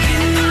to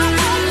you. I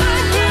won't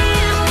forget what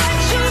you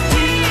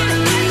did,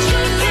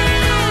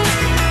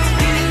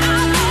 I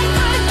won't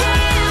forget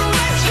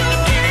what you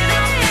did. Give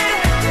it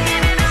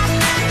all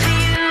back to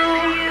you.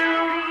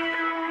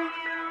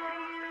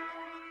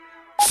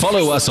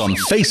 Follow us on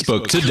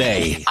Facebook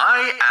today.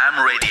 I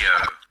Am Radio.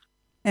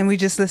 And we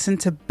just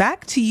listened to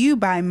Back to You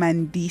by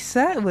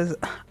Mandisa. It was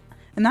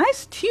a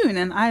nice tune,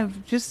 and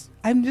I'm just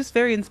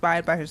very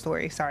inspired by her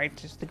story. Sorry,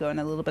 just to go on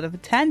a little bit of a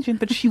tangent,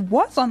 but she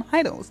was on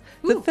Idols,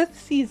 the 5th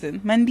season.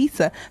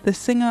 Mandisa, the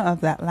singer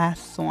of that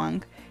last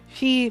song.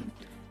 I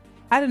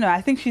don't know,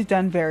 I think she's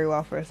done very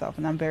well for herself,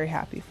 and I'm very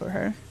happy for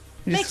her.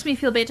 Makes me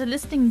feel better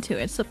listening to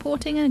it,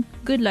 supporting a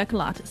good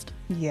local artist.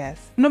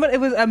 Yes. No, but it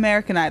was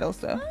American Idols,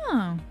 though.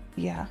 Oh.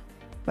 Yeah.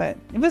 But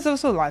it was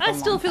also like I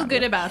still feel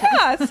good about it.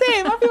 Yeah,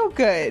 same. I feel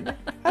good.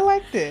 I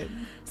liked it.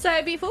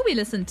 So before we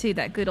listen to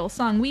that good old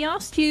song, we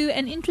asked you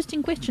an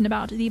interesting question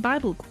about the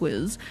Bible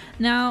quiz.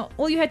 Now,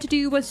 all you had to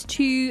do was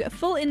to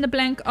fill in the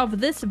blank of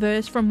this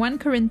verse from 1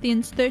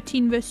 Corinthians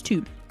 13 verse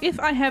 2. If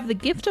I have the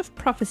gift of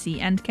prophecy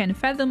and can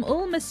fathom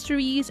all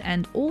mysteries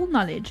and all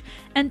knowledge,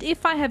 and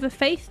if I have a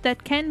faith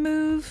that can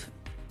move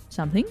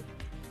something,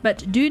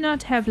 but do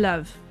not have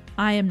love,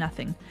 I am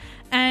nothing.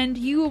 And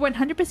you were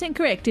 100%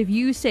 correct if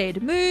you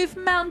said, move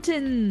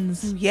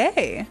mountains.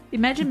 Yay.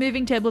 Imagine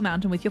moving Table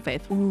Mountain with your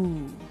faith.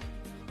 Ooh.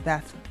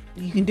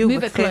 You can do move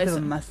it with faith of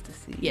a mustard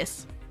seed.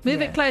 Yes.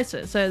 Move it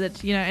closer so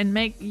that, and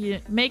make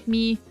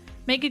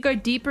it go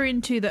deeper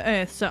into the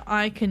earth so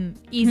I can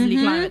easily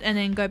climb it and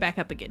then go back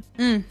up again.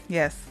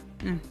 Yes.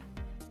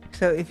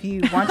 So if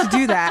you want to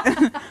do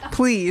that,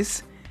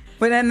 please.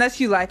 But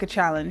unless you like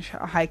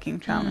a hiking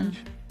challenge.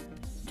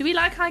 Do we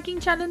like hiking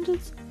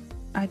challenges?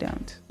 I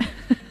don't.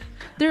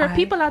 There are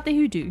people out there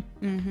who do.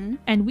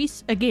 And we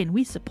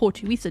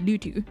support you. We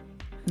salute you.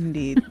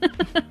 Indeed.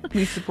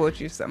 We support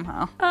you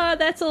somehow.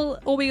 That's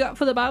all we got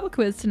for the Bible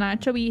quiz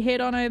tonight. Shall we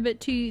head on over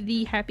to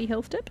the happy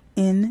health tip?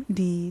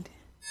 Indeed.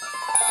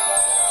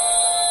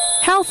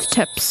 Health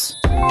tips.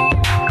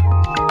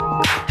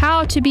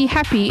 How to be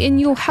happy in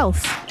your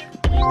health.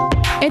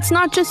 It's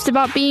not just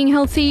about being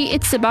healthy,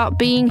 it's about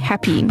being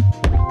happy.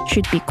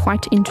 Should be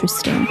quite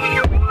interesting.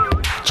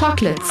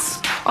 Chocolates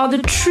are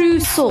the true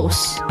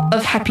source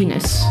of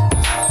happiness.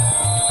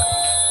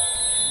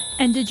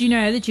 And did you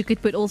know that you could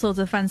put all sorts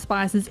of fun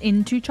spices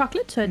into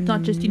chocolate? So it's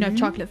not just,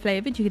 chocolate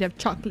flavored. You could have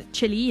chocolate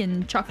chili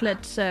and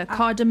chocolate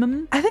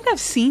cardamom. I think I've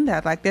seen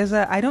that. Like there's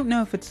I don't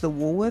know if it's the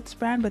Woolworths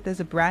brand, but there's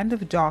a brand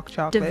of dark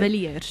chocolate. De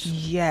Villiers.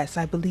 Yes,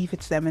 I believe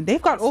it's them. And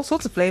they've got all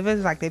sorts of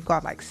flavors. Like they've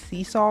got like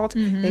sea salt.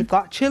 They've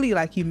got chili,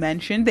 like you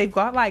mentioned. They've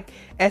got like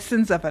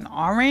essence of an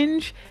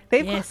orange.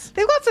 They've got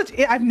such...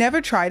 I've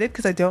never tried it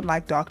because I don't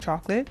like dark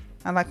chocolate.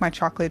 I like my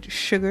chocolate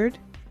sugared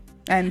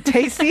and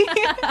tasty.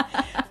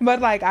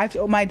 But like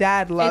my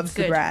dad loves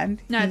the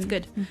brand. No, it's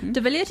good. De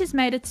Villiers is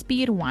made at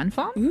Speed Wine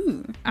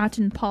Farm out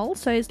in Paarl,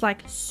 so it's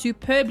like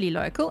superbly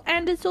local,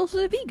 and it's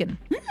also vegan.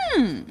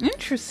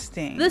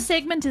 Interesting. This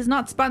segment is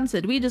not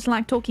sponsored. We just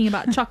like talking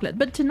about chocolate.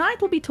 But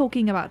tonight we'll be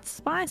talking about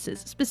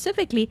spices,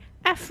 specifically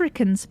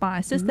African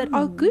spices that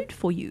are good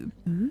for you.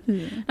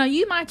 Now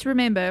you might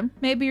remember,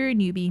 maybe you're a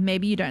newbie,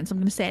 maybe you don't, so I'm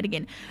going to say it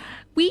again.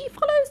 We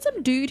follow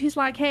some dude who's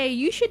like, hey,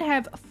 you should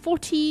have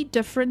 40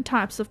 different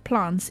types of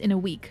plants in a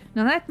week.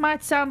 Now that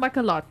might sound like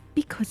a lot,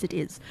 because it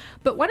is.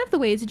 But one of the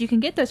ways that you can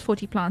get those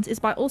 40 plants is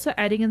by also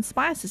adding in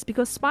spices,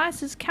 because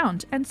spices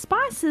count, and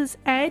spices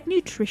add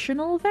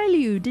nutritional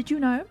value. Did you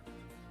know?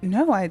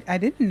 No, I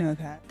didn't know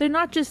that. They're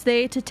not just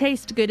there to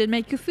taste good and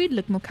make your food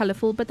look more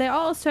colorful, but they're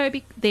also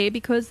there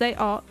because they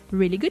are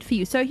really good for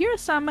you. So here are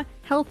some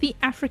healthy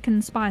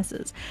African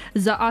spices.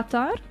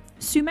 Za'atar,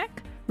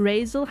 sumac,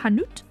 Razel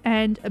Hanout,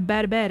 and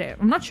Berbere.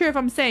 I'm not sure if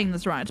I'm saying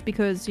this right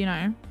because,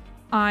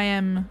 I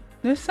am...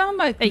 They sound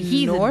like a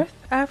heathen. North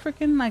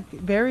African, like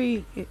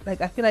very...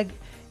 Like I feel like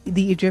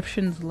the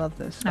Egyptians love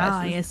those spices.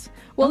 Ah, yes.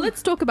 Well,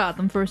 let's talk about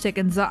them for a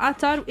second.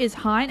 Za'atar is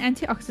high in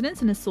antioxidants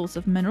and a source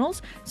of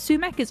minerals.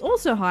 Sumac is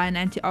also high in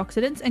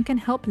antioxidants and can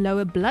help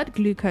lower blood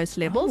glucose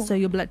levels, so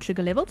your blood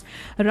sugar levels.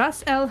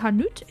 Ras el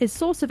Hanout is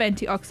source of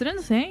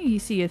antioxidants. You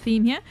see a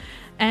theme here.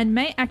 And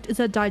may act as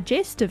a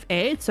digestive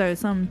aid, so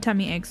some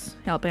tummy aches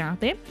helping out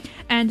there.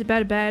 And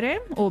Berbere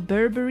or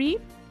Burberry,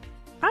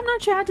 I'm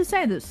not sure how to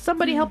say this.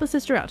 Somebody help a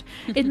sister out.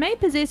 It may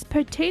possess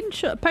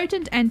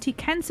potent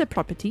anti-cancer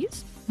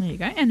properties. There you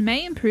go. And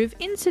may improve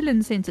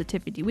insulin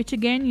sensitivity, which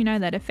again,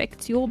 that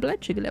affects your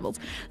blood sugar levels.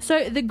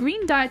 So the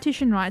Green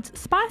Dietitian writes,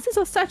 spices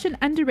are such an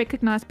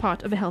under-recognized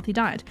part of a healthy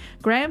diet.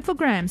 Gram for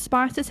gram,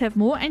 spices have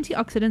more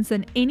antioxidants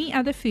than any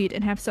other food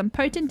and have some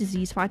potent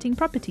disease-fighting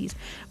properties.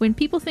 When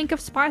people think of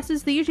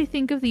spices, they usually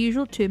think of the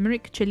usual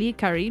turmeric, chili,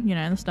 curry,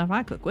 the stuff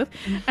I cook with.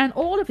 And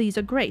all of these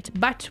are great,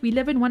 but we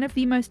live in one of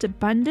the most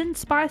abundant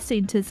spice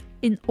centers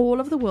in all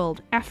of the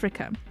world,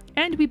 Africa.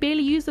 And we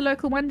barely use the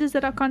local wonders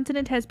that our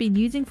continent has been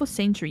using for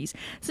centuries.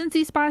 Since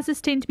these spices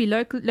tend to be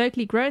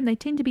locally grown, they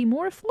tend to be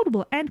more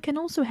affordable and can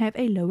also have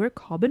a lower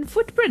carbon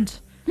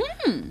footprint.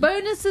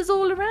 Bonuses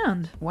all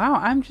around. Wow,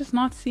 I'm just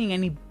not seeing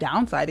any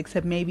downside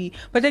except maybe...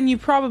 But then you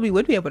probably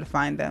would be able to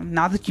find them.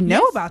 Now that you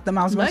know about them,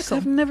 I was like,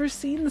 I've never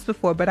seen this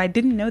before, but I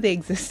didn't know they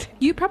existed.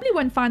 You probably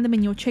won't find them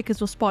in your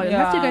Checkers or Spar. You'll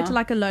have to go to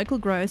like a local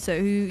grocer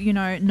who,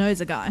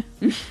 knows a guy.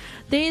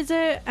 There's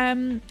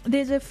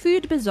a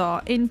food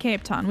bazaar in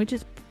Cape Town, which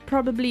is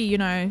probably,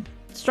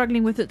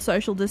 struggling with its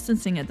social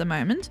distancing at the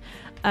moment.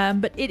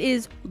 But it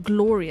is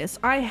glorious.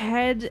 I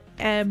had,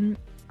 I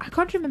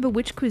can't remember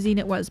which cuisine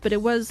it was, but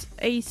it was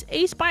a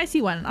spicy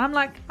one. I'm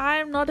like,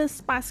 I'm not a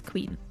spice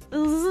queen.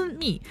 This isn't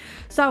me.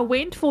 So I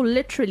went for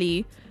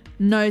literally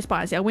no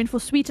spicy. I went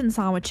for sweet and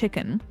sour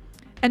chicken.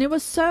 And it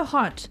was so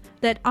hot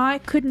that I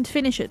couldn't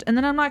finish it. And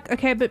then I'm like,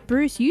 okay, but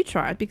Bruce, you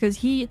try it because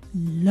he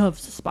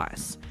loves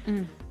spice.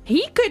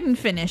 He couldn't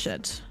finish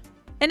it.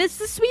 And it's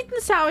the sweet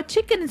and sour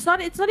chicken. It's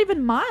not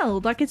even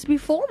mild. Like, it's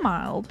before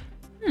mild.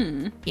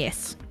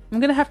 Yes. I'm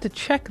going to have to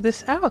check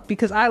this out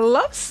because I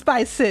love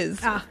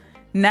spices.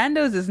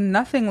 Nando's is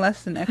nothing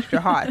less than extra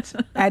hot.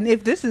 And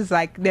if this is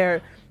like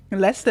they're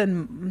less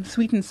than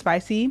sweet and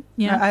spicy,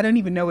 I don't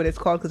even know what it's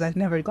called because I've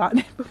never gotten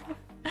it before.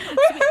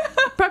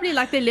 Probably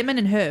like the lemon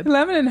and herb.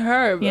 Lemon and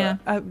herb. Yeah.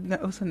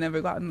 I've also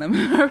never gotten lemon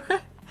and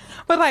herb.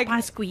 But like,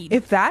 Spice queen.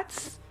 If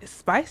that's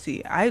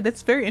spicy,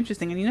 that's very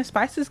interesting. And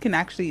spices can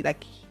actually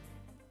like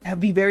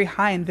be very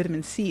high in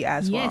vitamin C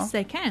as well. Yes,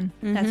 they can.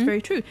 That's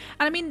very true.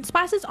 And I mean,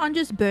 spices aren't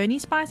just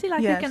burny spicy.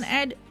 Like, they can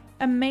add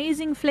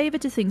amazing flavor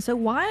to things. So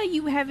why are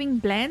you having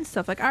bland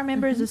stuff? Like, I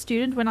remember as a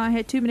student when I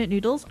had 2-minute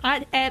noodles,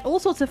 I'd add all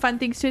sorts of fun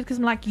things to it because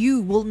I'm like,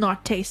 you will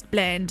not taste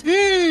bland.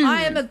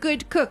 I am a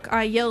good cook,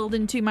 I yelled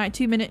into my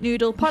 2-minute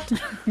noodle pot.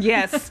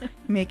 Yes,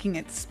 making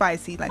it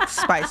spicy like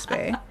Spice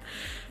Bay.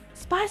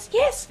 Spice,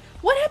 yes.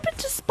 What happened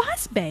to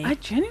Spice Bay? I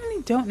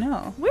genuinely don't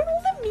know. Where are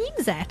all the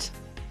memes at?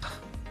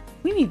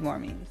 We need more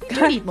memes. We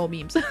do need more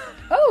memes.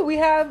 Oh, we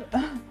have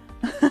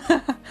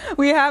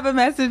a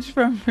message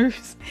from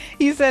Bruce.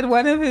 He said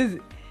one of his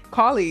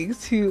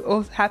colleagues who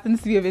also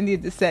happens to be of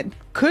Indian descent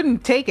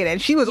couldn't take it,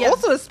 and she was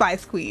also a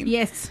spice queen.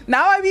 Yes.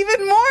 Now I'm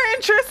even more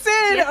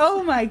interested. Yes.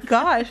 Oh my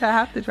gosh, I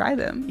have to try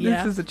them.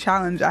 Yeah. This is a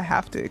challenge I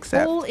have to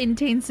accept. All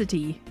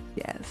intensity.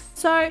 Yes.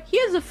 So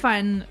here's a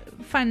fun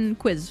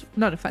quiz.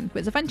 Not a fun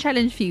quiz, a fun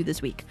challenge for you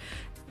this week.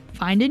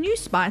 Find a new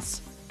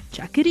spice,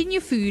 chuck it in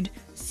your food,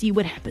 see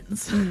what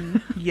happens.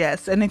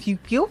 Yes, and if you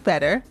feel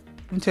better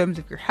in terms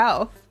of your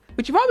health,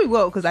 which you probably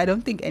will, because I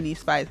don't think any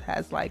spice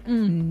has like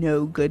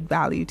no good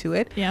value to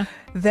it. Yeah.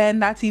 Then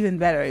that's even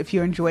better if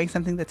you're enjoying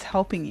something that's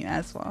helping you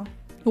as well.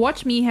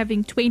 Watch me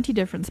having 20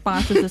 different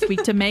spices this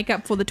week to make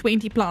up for the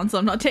 20 plants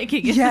I'm not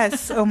taking.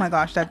 Yes. Oh my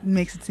gosh, that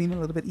makes it seem a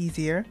little bit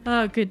easier.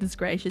 Oh, goodness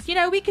gracious. You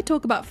know, we could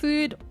talk about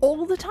food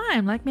all the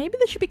time. Like, maybe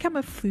this should become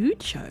a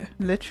food show.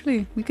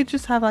 Literally, we could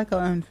just have like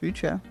our own food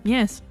show.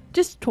 Yes.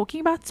 Just talking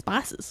about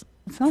spices.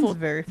 It sounds For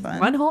very fun.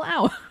 One whole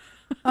hour.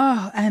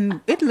 Oh, and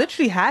it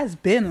literally has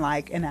been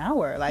like an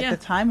hour. Like Yeah. the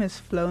time has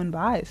flown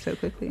by so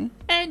quickly.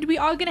 And we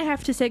are going to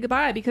have to say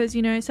goodbye because,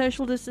 you know,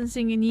 social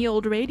distancing in the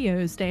old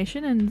radio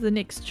station, and the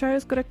next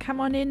show's got to come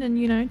on in and,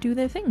 you know, do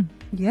their thing.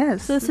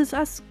 Yes. So this is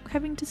us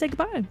having to say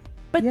goodbye.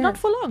 But Yes. not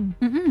for long.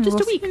 Mm-mm, Just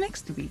we'll a week. See you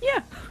next week.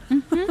 Yeah.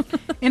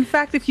 In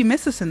fact, if you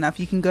miss us enough,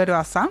 you can go to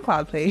our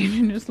SoundCloud page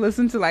and just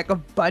listen to like a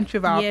bunch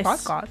of our Yes.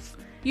 podcasts.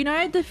 You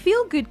know, the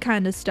feel-good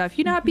kind of stuff.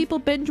 You know how people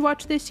binge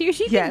watch their series?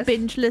 You can Yes.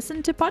 binge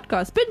listen to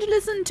podcasts. Binge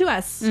listen to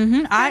us. I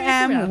Check us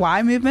am out.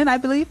 Y Movement, I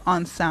believe,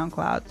 on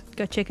SoundCloud.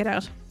 Go check it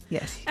out.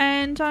 Yes.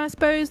 And I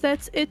suppose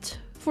that's it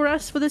for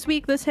us for this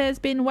week. This has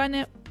been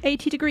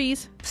 180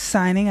 Degrees.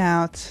 Signing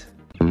out.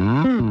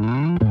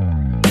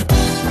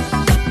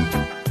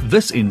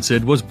 This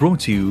insert was brought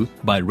to you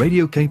by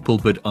Radio K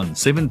Pulpit on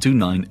 7 to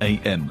 9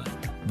 a.m.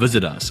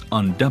 Visit us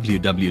on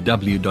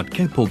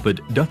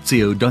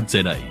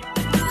www.kpulpit.co.za.